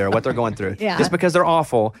doing over there, what they're going through. Yeah. Just because they're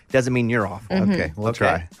awful doesn't mean you're awful. Mm-hmm. Okay, we'll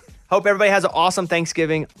try. Hope everybody has an awesome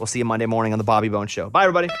Thanksgiving. We'll see you Monday morning on the Bobby Bones Show. Bye,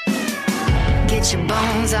 everybody. Get your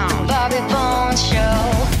bones on. Bobby Bones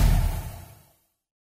Show.